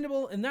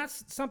dependable, and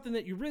that's something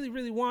that you really,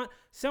 really want.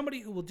 Somebody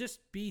who will just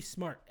be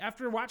smart.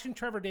 After watching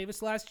Trevor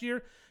Davis last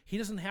year, he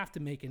doesn't have to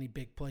make any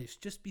big plays.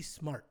 Just be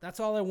smart. That's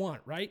all I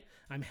want, right?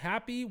 I'm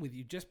happy with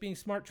you just being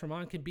smart.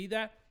 Tremont can be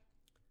that.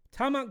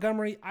 Tom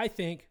Montgomery, I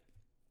think,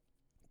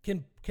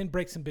 can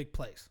break some big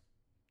plays.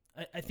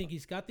 I think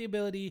he's got the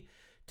ability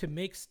to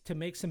make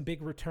some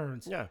big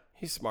returns. Yeah,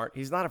 he's smart.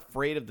 He's not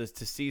afraid of this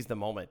to seize the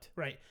moment.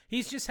 Right.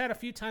 He's just had a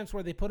few times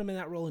where they put him in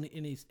that role and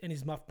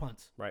he's muffed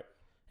punts. Right.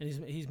 And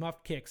he's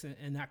muffed kicks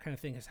and that kind of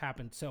thing has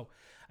happened. So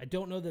I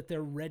don't know that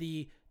they're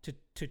ready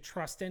to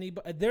trust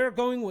anybody. They're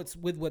going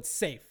with what's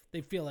safe.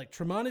 They feel like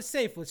Tremont is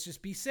safe. Let's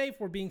just be safe.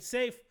 We're being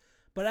safe.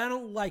 But I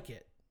don't like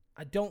it.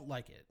 I don't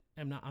like it.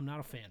 I'm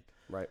not a fan.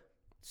 Right.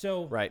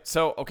 So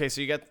okay,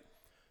 so you got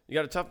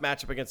a tough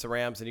matchup against the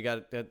Rams, and you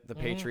got the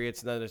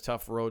Patriots, and then a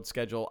tough road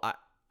schedule.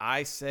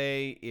 I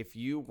say if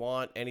you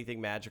want anything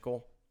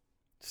magical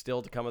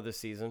still to come of this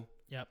season,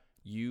 yep,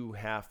 you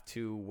have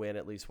to win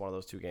at least one of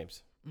those 2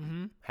 games.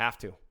 Mm-hmm. Have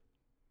to.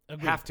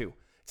 Agreed. Have to.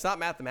 It's not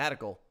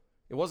mathematical.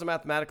 It wasn't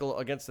mathematical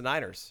against the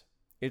Niners.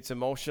 It's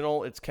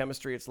emotional. It's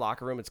chemistry. It's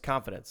locker room. It's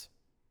confidence.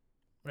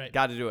 Right.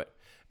 Got to do it.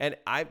 And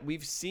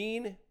we've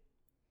seen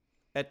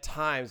at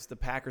times the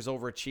Packers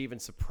overachieve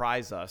and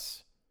surprise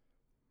us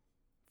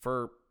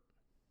for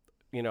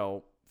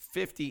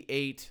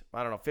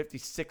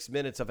 56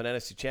 minutes of an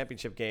NFC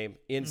Championship game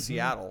in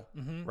Seattle,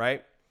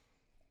 right?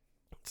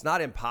 It's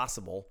not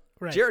impossible.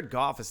 Right. Jared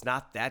Goff is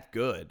not that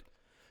good.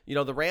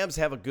 The Rams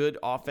have a good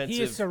offensive.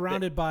 He is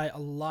surrounded by a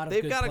lot of.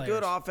 They've good got players. a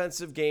good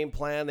offensive game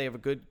plan. They have a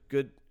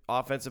good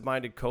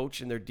offensive-minded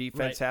coach, and their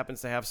defense happens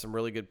to have some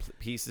really good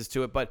pieces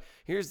to it. But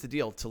here's the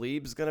deal: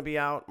 Talib's going to be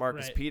out.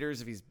 Marcus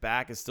Peters, if he's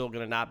back, is still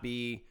going to not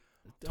be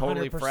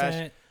totally 100%.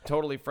 fresh.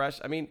 Totally fresh.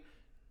 I mean.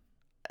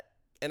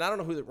 And I don't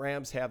know who the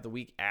Rams have the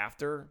week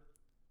after,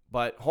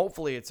 but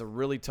hopefully it's a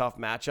really tough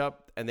matchup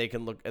and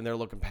they're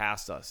looking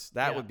past us.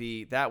 That would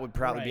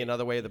probably be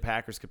another way the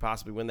Packers could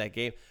possibly win that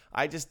game.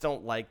 I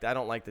don't like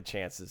the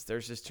chances.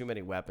 There's just too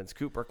many weapons.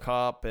 Cooper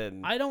Kupp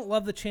and I don't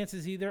love the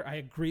chances either. I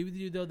agree with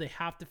you though. They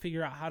have to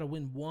figure out how to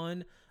win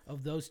one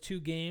of those 2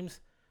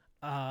 games.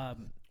 Well,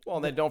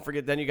 and then don't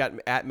forget, then you got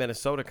at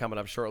Minnesota coming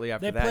up shortly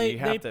after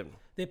that.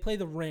 They play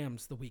the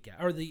Rams the week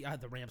after, or the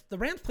Rams. The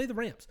Rams play the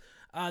Rams.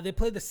 They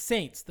play the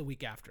Saints the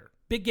week after.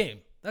 Big game.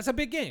 That's a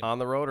big game. On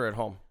the road or at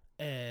home?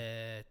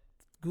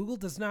 Google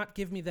does not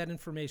give me that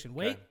information.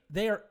 Wait,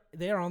 okay.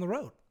 They are on the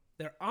road.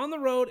 They're on the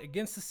road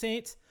against the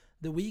Saints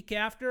the week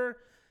after.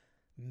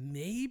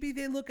 Maybe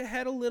they look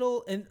ahead a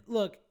little. And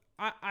look,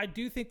 I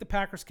do think the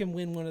Packers can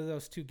win one of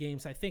those 2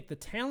 games. I think the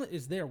talent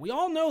is there. We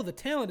all know the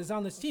talent is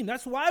on this team.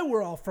 That's why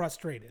we're all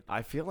frustrated.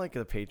 I feel like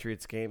the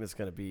Patriots game is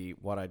going to be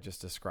what I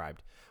just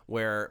described,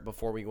 where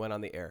before we went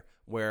on the air,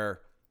 where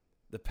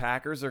the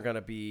Packers are going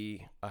to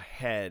be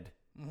ahead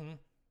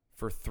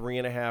for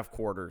 3.5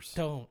 quarters.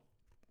 Don't.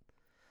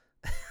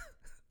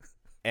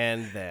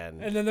 And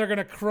then they're going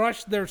to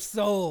crush their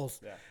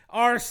souls. Yeah.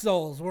 Our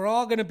souls. We're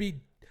all going to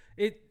be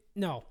it.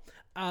 No,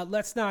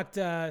 let's not.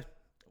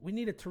 We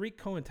need a Tariq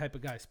Cohen type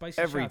of guy.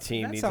 Spicy Every shots.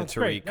 team that needs a Tariq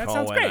great. Cohen. That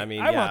sounds great. I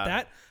mean, I want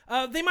that.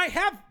 They might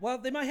have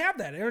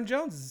that. Aaron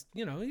Jones is,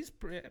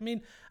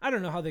 I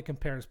don't know how they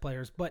compare as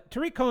players, but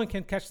Tariq Cohen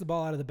can catch the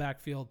ball out of the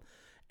backfield,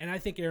 and I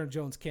think Aaron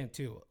Jones can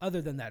too,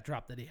 other than that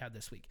drop that he had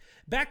this week.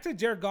 Back to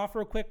Jared Goff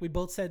real quick. We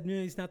both said, no,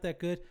 he's not that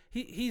good.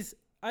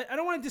 I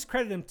don't want to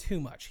discredit him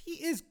too much. He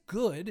is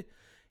good.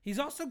 He's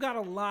also got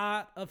a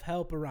lot of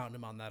help around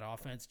him on that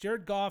offense.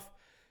 Jared Goff,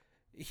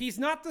 he's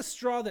not the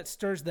straw that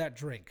stirs that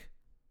drink.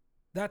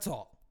 That's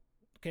all.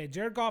 Okay,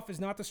 Jared Goff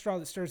is not the straw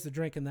that stirs the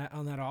drink on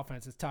that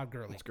offense. It's Todd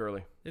Gurley.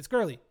 It's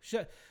Gurley.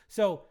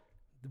 So,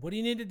 what do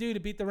you need to do to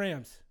beat the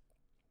Rams?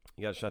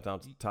 You got to shut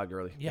down Todd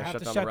Gurley. You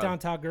have to shut down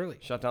Todd Gurley.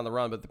 Shut down the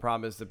run, but the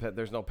problem is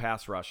there's no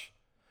pass rush.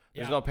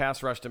 There's no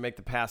pass rush to make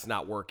the pass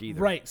not work either.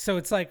 Right. So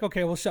it's like,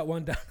 okay, we'll shut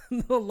one down.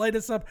 They'll light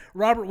us up.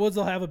 Robert Woods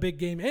will have a big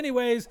game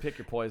anyways. Pick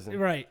your poison.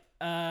 Right.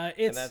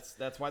 And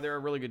that's why they're a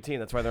really good team.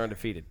 That's why they're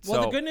undefeated.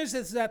 Well, the good news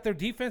is that their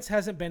defense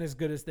hasn't been as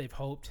good as they've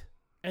hoped.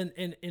 And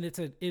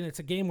it's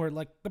a game where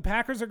like the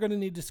Packers are going to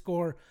need to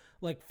score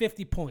like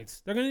 50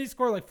 points. They're going to need to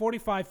score like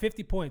 45,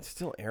 50 points.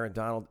 Still Aaron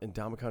Donald and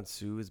Ndamukong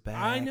Suh is back.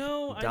 I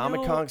know.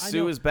 Ndamukong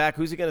Suh is back.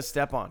 Who's he going to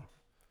step on?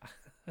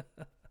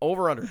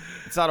 Over under.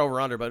 It's not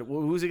over under, but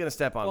who's he going to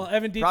step on? Well,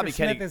 Evan Probably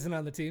Dietrich Smith isn't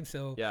on the team,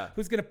 so yeah.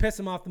 Who's going to piss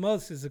him off the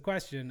most is the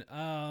question.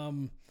 I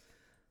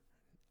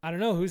don't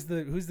know who's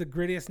the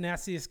grittiest,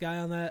 nastiest guy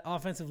on that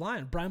offensive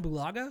line. Brian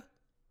Bulaga?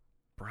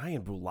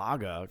 Brian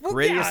Bulaga, Well,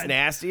 grittiest, yeah.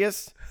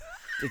 nastiest.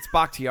 It's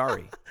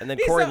Bakhtiari. And then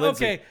Corey Linsley.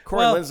 Okay.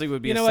 Corey Linsley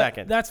would be a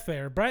second. That's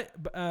fair.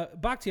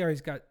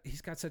 Bakhtiari's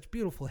he's got such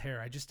beautiful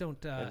hair. I just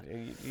don't. I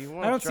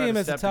don't see him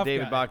as a tough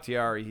David guy.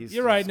 Bakhtiari.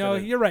 You're right. No,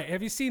 you're right.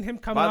 Have you seen him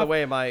come? By the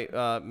way,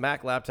 my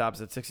Mac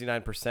laptop's at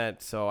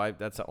 69%, so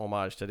that's an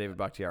homage to David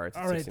Bakhtiari. It's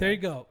all right,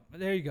 69.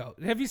 There you go.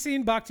 Have you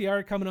seen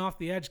Bakhtiari coming off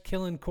the edge,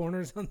 killing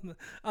corners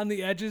on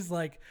the edges?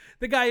 Like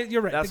the guy.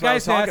 You're right. That's the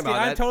guy's what I was nasty. talking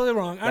about. I'm totally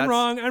wrong.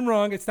 I'm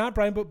wrong. It's not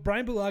Brian, but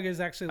Brian Bulaga is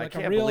actually like a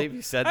real. I can't believe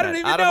you said that. I don't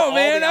even know,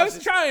 man. I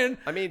was trying.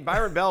 I mean,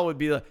 Byron Bell would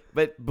be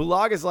but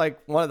Bulaga is like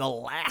one of the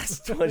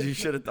last ones you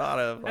should have thought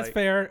of. That's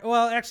fair.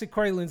 Well, actually,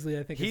 Corey Linsley,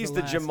 I think he's is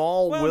the last.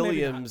 Jamal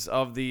Williams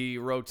of the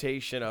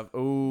rotation of.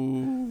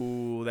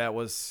 Ooh,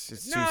 it's too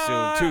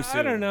soon. Too soon.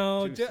 I don't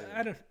know.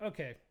 I don't.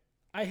 Okay,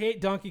 I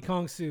hate Donkey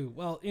Kong Sue.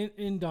 Well,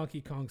 in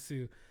Donkey Kong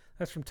Sue.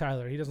 That's from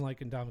Tyler. He doesn't like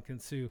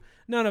Ndamukong Suh.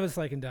 None of us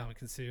like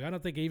Ndamukong Suh. I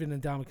don't think even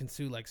Ndamukong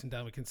Suh likes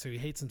Ndamukong Suh. He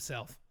hates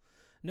himself.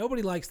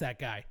 Nobody likes that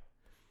guy.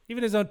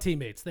 Even his own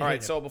teammates. All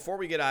right, so before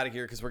we get out of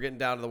here, because we're getting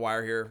down to the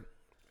wire here,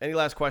 any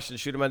last questions?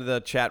 Shoot them into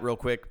the chat real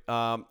quick.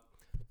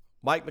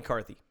 Mike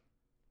McCarthy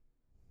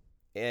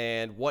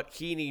and what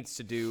he needs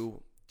to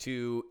do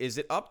is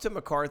it up to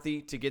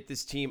McCarthy to get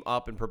this team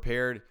up and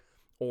prepared,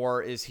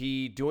 or is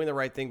he doing the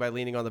right thing by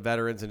leaning on the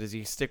veterans, and does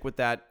he stick with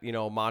that,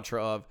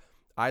 mantra of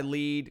I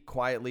lead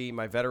quietly,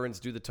 my veterans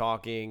do the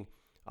talking,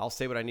 I'll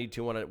say what I need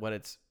to when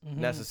it's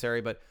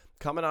necessary, but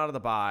coming out of the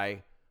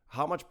bye,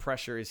 how much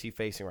pressure is he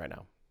facing right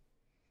now?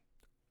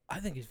 I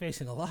think he's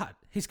facing a lot.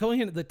 He's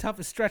going into the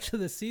toughest stretch of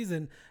the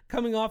season,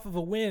 coming off of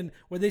a win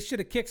where they should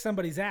have kicked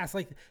somebody's ass.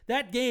 Like,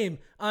 that game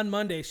on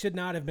Monday should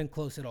not have been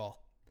close at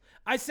all.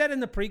 I said in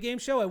the pregame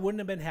show I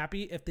wouldn't have been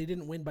happy if they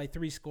didn't win by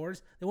 3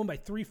 scores. They won by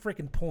 3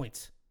 freaking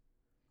points.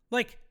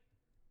 Like,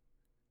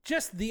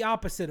 just the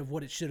opposite of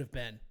what it should have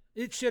been.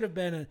 It should have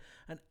been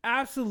an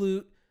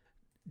absolute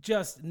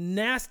just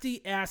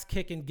nasty ass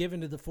kicking given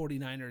to the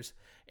 49ers.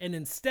 And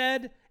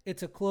instead,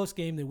 it's a close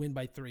game. They win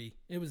by 3.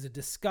 It was a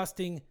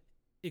disgusting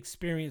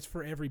experience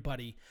for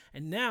everybody.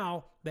 And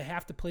now they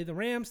have to play the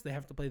Rams. They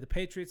have to play the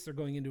Patriots. They're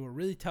going into a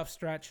really tough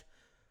stretch.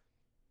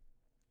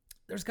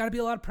 There's got to be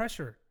a lot of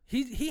pressure.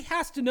 He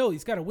has to know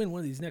he's got to win one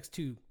of these next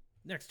two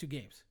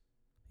games.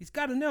 He's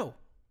got to know.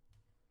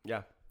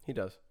 Yeah, he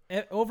does.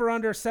 Over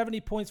under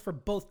 70 points for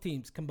both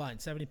teams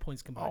combined. 70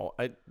 points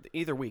combined.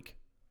 Either week.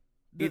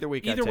 Either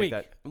week.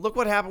 That. Look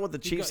what happened with the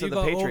Chiefs and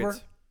the Patriots. Over?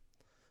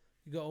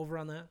 You go over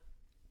on that?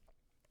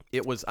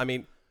 It was,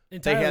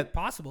 entirely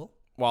possible.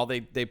 Well,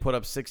 they put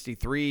up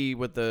 63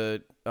 with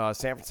the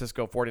San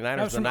Francisco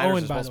 49ers. The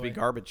Niners are supposed to be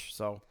garbage.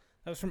 So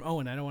that was from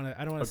Owen. I don't want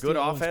to. A good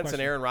offense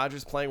and Aaron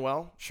Rodgers playing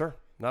well. Sure,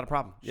 not a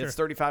problem. Sure. It's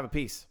 35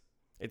 apiece.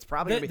 It's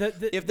probably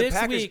if the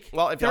Packers. Week,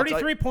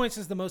 33 points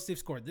is the most they've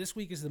scored. This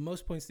week is the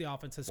most points the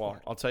offense has scored.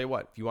 Well, I'll tell you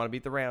what. If you want to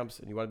beat the Rams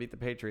and you want to beat the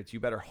Patriots, you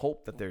better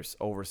hope that there's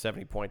over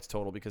 70 points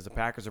total, because the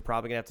Packers are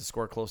probably going to have to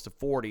score close to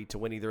 40 to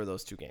win either of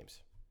those 2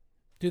 games.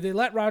 Do they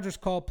let Rodgers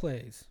call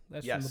plays?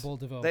 That's yes. from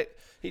the Bull DeVoe.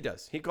 He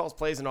does. He calls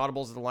plays and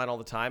audibles at the line all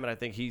the time, and I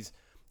think he's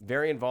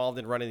very involved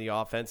in running the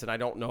offense, and I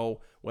don't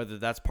know whether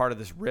that's part of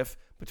this riff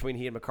between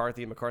he and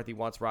McCarthy McCarthy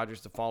wants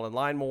Rodgers to fall in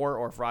line more,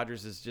 or if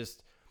Rodgers is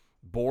just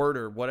bored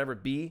or whatever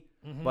it be.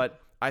 Mm-hmm.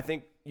 But I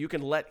think you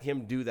can let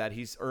him do that.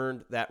 He's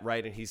earned that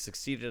right, and he's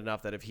succeeded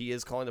enough that if he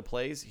is calling the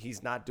plays,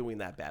 he's not doing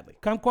that badly.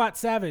 Kumquat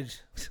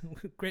Savage.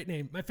 Great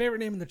name. My favorite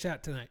name in the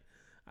chat tonight.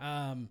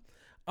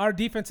 Our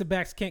defensive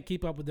backs can't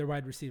keep up with their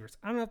wide receivers.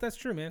 I don't know if that's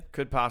true, man.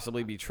 Could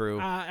possibly be true.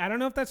 I don't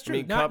know if that's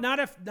true. Not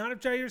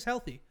if Jair's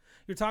healthy.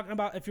 You're talking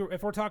about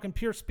if we're talking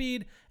pure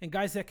speed and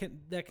guys that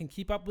can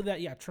keep up with that.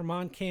 Yeah,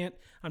 Tremont can't.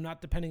 I'm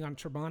not depending on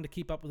Tremont to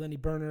keep up with any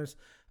burners.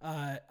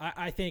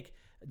 I think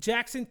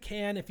Jackson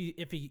can if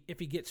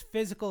he gets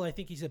physical. I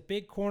think he's a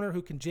big corner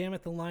who can jam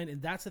at the line,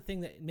 and that's the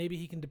thing that maybe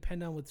he can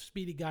depend on with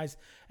speedy guys.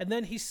 And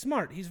then he's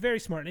smart. He's very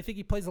smart, and I think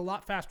he plays a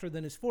lot faster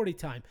than his 40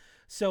 time.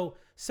 So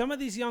some of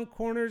these young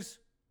corners.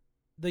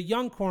 The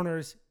young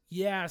corners,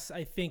 yes,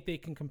 I think they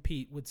can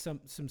compete with some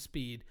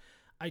speed.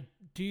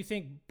 Do you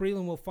think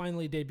Breeland will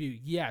finally debut?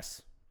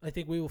 Yes, I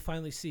think we will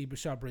finally see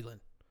Bashaud Breeland.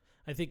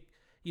 I think,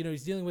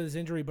 he's dealing with his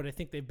injury, but I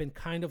think they've been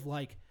kind of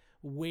like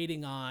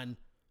waiting on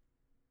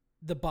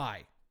the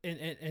bye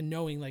and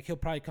knowing like he'll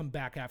probably come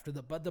back after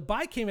but the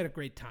bye came at a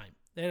great time.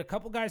 They had a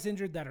couple guys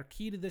injured that are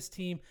key to this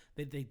team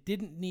that they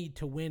didn't need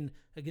to win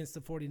against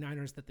the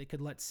 49ers that they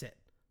could let sit.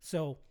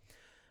 So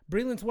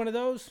Breeland's one of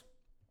those.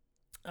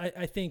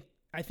 I think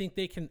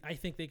they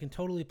can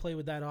totally play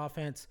with that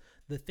offense.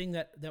 The thing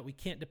that we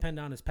can't depend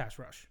on is pass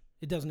rush.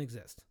 It doesn't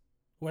exist.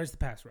 Where's the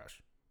pass rush?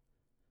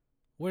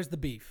 Where's the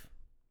beef?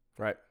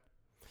 Right.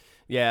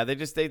 Yeah, they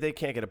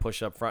can't get a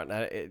push up front.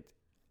 They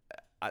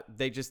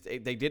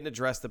didn't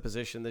address the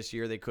position this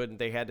year. They couldn't.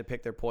 They had to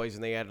pick their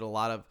poison. They added a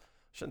lot of,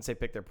 shouldn't say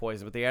pick their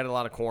poison, but they added a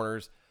lot of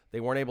corners.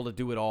 They weren't able to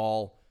do it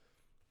all.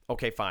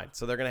 Okay, fine.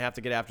 So they're going to have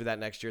to get after that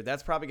next year.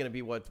 That's probably going to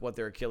be what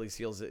their Achilles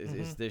heel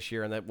is this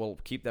year, and that will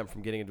keep them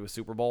from getting into a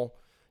Super Bowl.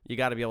 you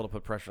got to be able to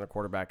put pressure on a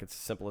quarterback. It's as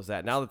simple as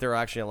that. Now that they're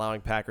actually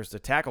allowing Packers to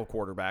tackle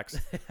quarterbacks,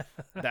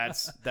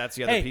 that's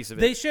the other piece of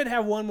it. They should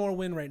have one more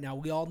win right now.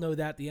 We all know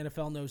that. The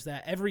NFL knows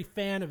that. Every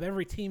fan of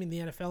every team in the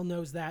NFL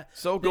knows that.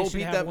 So go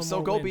beat them.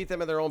 So go beat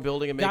them in their own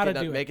building and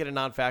make it a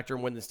non-factor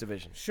and win this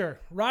division. Sure.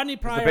 Rodney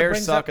Pryor. The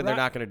Bears suck and they're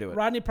not going to do it.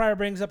 Rodney Pryor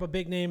brings up a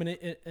big name and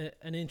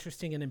an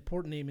interesting and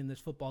important name in this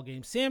football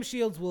game. Sam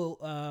Shields will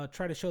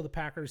try to show the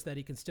Packers that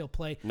he can still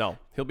play. No,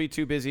 he'll be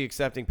too busy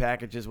accepting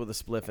packages with a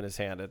spliff in his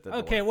hand at the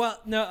door. Well,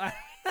 no.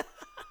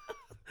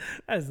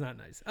 That is not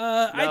nice.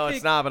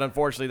 It's not, but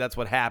unfortunately that's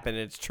what happened.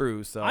 It's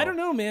true. So I don't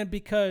know, man,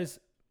 because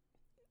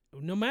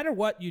no matter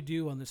what you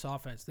do on this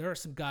offense, there are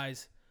some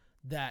guys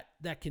that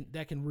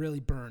can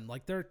really burn.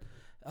 Like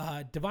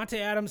Devontae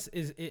Adams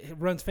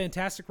runs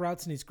fantastic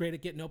routes and he's great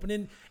at getting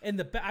open.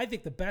 And I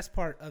think the best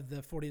part of the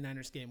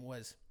 49ers game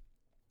was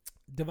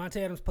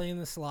Devontae Adams playing in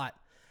the slot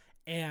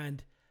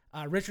and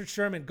Richard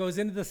Sherman goes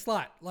into the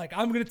slot like,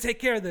 I'm going to take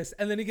care of this.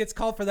 And then he gets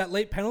called for that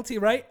late penalty,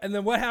 right? And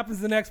then what happens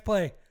the next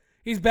play?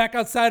 He's back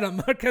outside on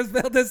Marquez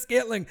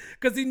Valdez-Scantling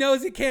because he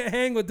knows he can't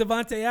hang with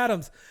Devontae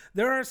Adams.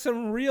 There are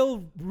some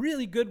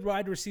really good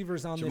wide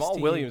receivers on this team. Jamal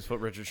Williams put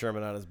Richard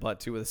Sherman on his butt,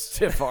 too, with a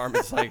stiff arm.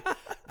 It's like,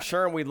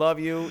 Sherman, we love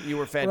you. You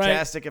were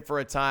fantastic for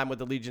a time with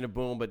the Legion of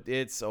Boom, but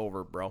it's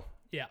over, bro.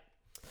 Yeah.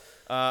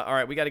 All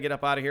right, we got to get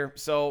up out of here.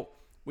 So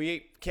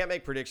we can't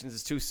make predictions.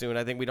 It's too soon.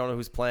 I think we don't know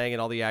who's playing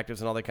and all the actives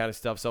and all that kind of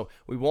stuff. So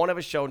we won't have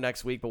a show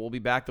next week, but we'll be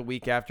back the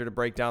week after to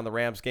break down the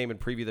Rams game and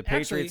preview the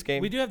Patriots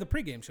game. We do have the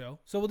pregame show.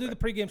 So we'll do the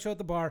pregame show at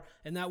the bar,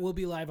 and that will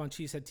be live on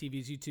Cheesehead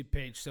TV's YouTube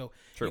page. So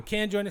you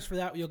can join us for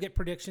that. You'll get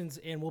predictions,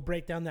 and we'll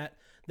break down that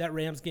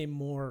Rams game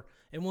more.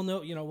 And we'll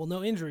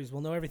know injuries.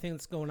 We'll know everything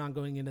that's going on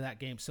going into that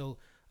game. So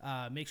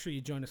make sure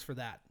you join us for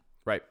that.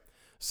 Right.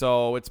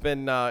 So it's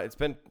been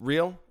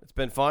real. It's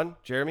been fun.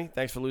 Jeremy,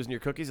 thanks for losing your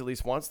cookies at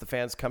least once. The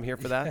fans come here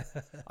for that.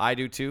 I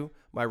do too.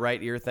 My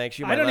right ear thanks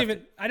you. My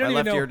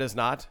left ear does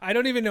not. I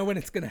don't even know when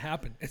it's going to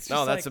happen. It's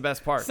just that's the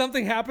best part.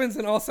 Something happens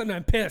and all of a sudden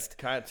I'm pissed.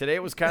 Today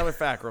it was Kyler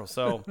Fackrell.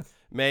 So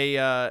may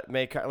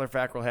Kyler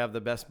Fackrell have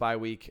the best bye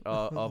week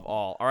of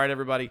all. All right,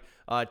 everybody.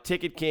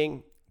 Ticket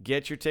King,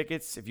 get your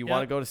tickets if you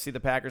want to go to see the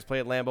Packers play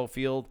at Lambeau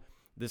Field.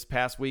 This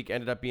past week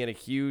ended up being a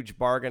huge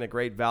bargain, a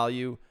great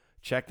value.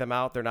 Check them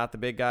out. They're not the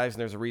big guys,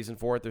 and there's a reason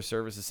for it. Their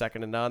service is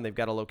second to none. They've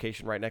got a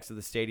location right next to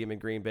the stadium in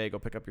Green Bay. Go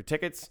pick up your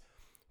tickets.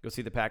 Go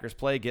see the Packers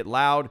play. Get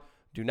loud.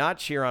 Do not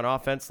cheer on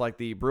offense like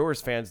the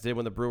Brewers fans did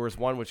when the Brewers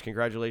won, which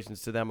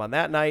congratulations to them on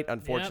that night.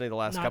 Unfortunately, the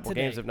last couple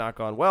games have not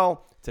gone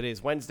well.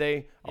 Today's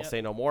Wednesday. I'll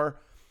say no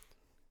more.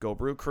 Go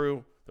Brew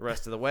Crew the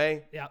rest of the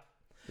way. Yeah.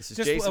 This is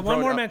just Jason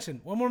one more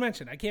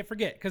mention. I can't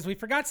forget because we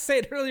forgot to say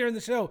it earlier in the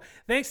show.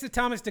 Thanks to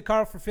Thomas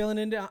DeCaro for filling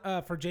in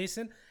for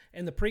Jason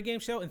and the pregame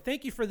show. And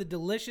thank you for the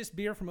delicious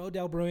beer from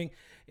Odell Brewing.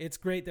 It's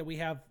great that we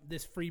have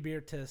this free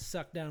beer to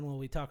suck down while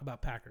we talk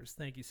about Packers.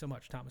 Thank you so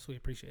much, Thomas. We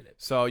appreciate it.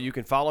 So you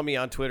can follow me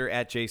on Twitter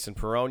at Jason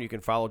Perrone. You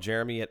can follow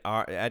Jeremy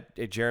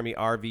at Jeremy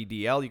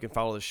RVDL. You can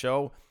follow the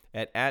show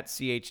at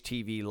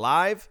CHTV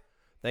Live.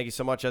 Thank you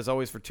so much, as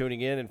always, for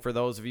tuning in. And for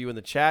those of you in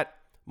the chat,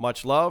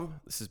 much love.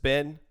 This has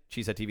been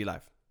Cheesehead TV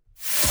Live.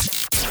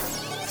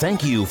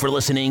 Thank you for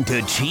listening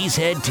to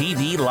Cheesehead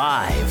TV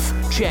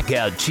Live. Check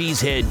out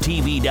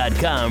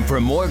cheeseheadtv.com for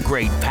more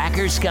great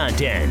Packers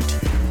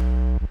content.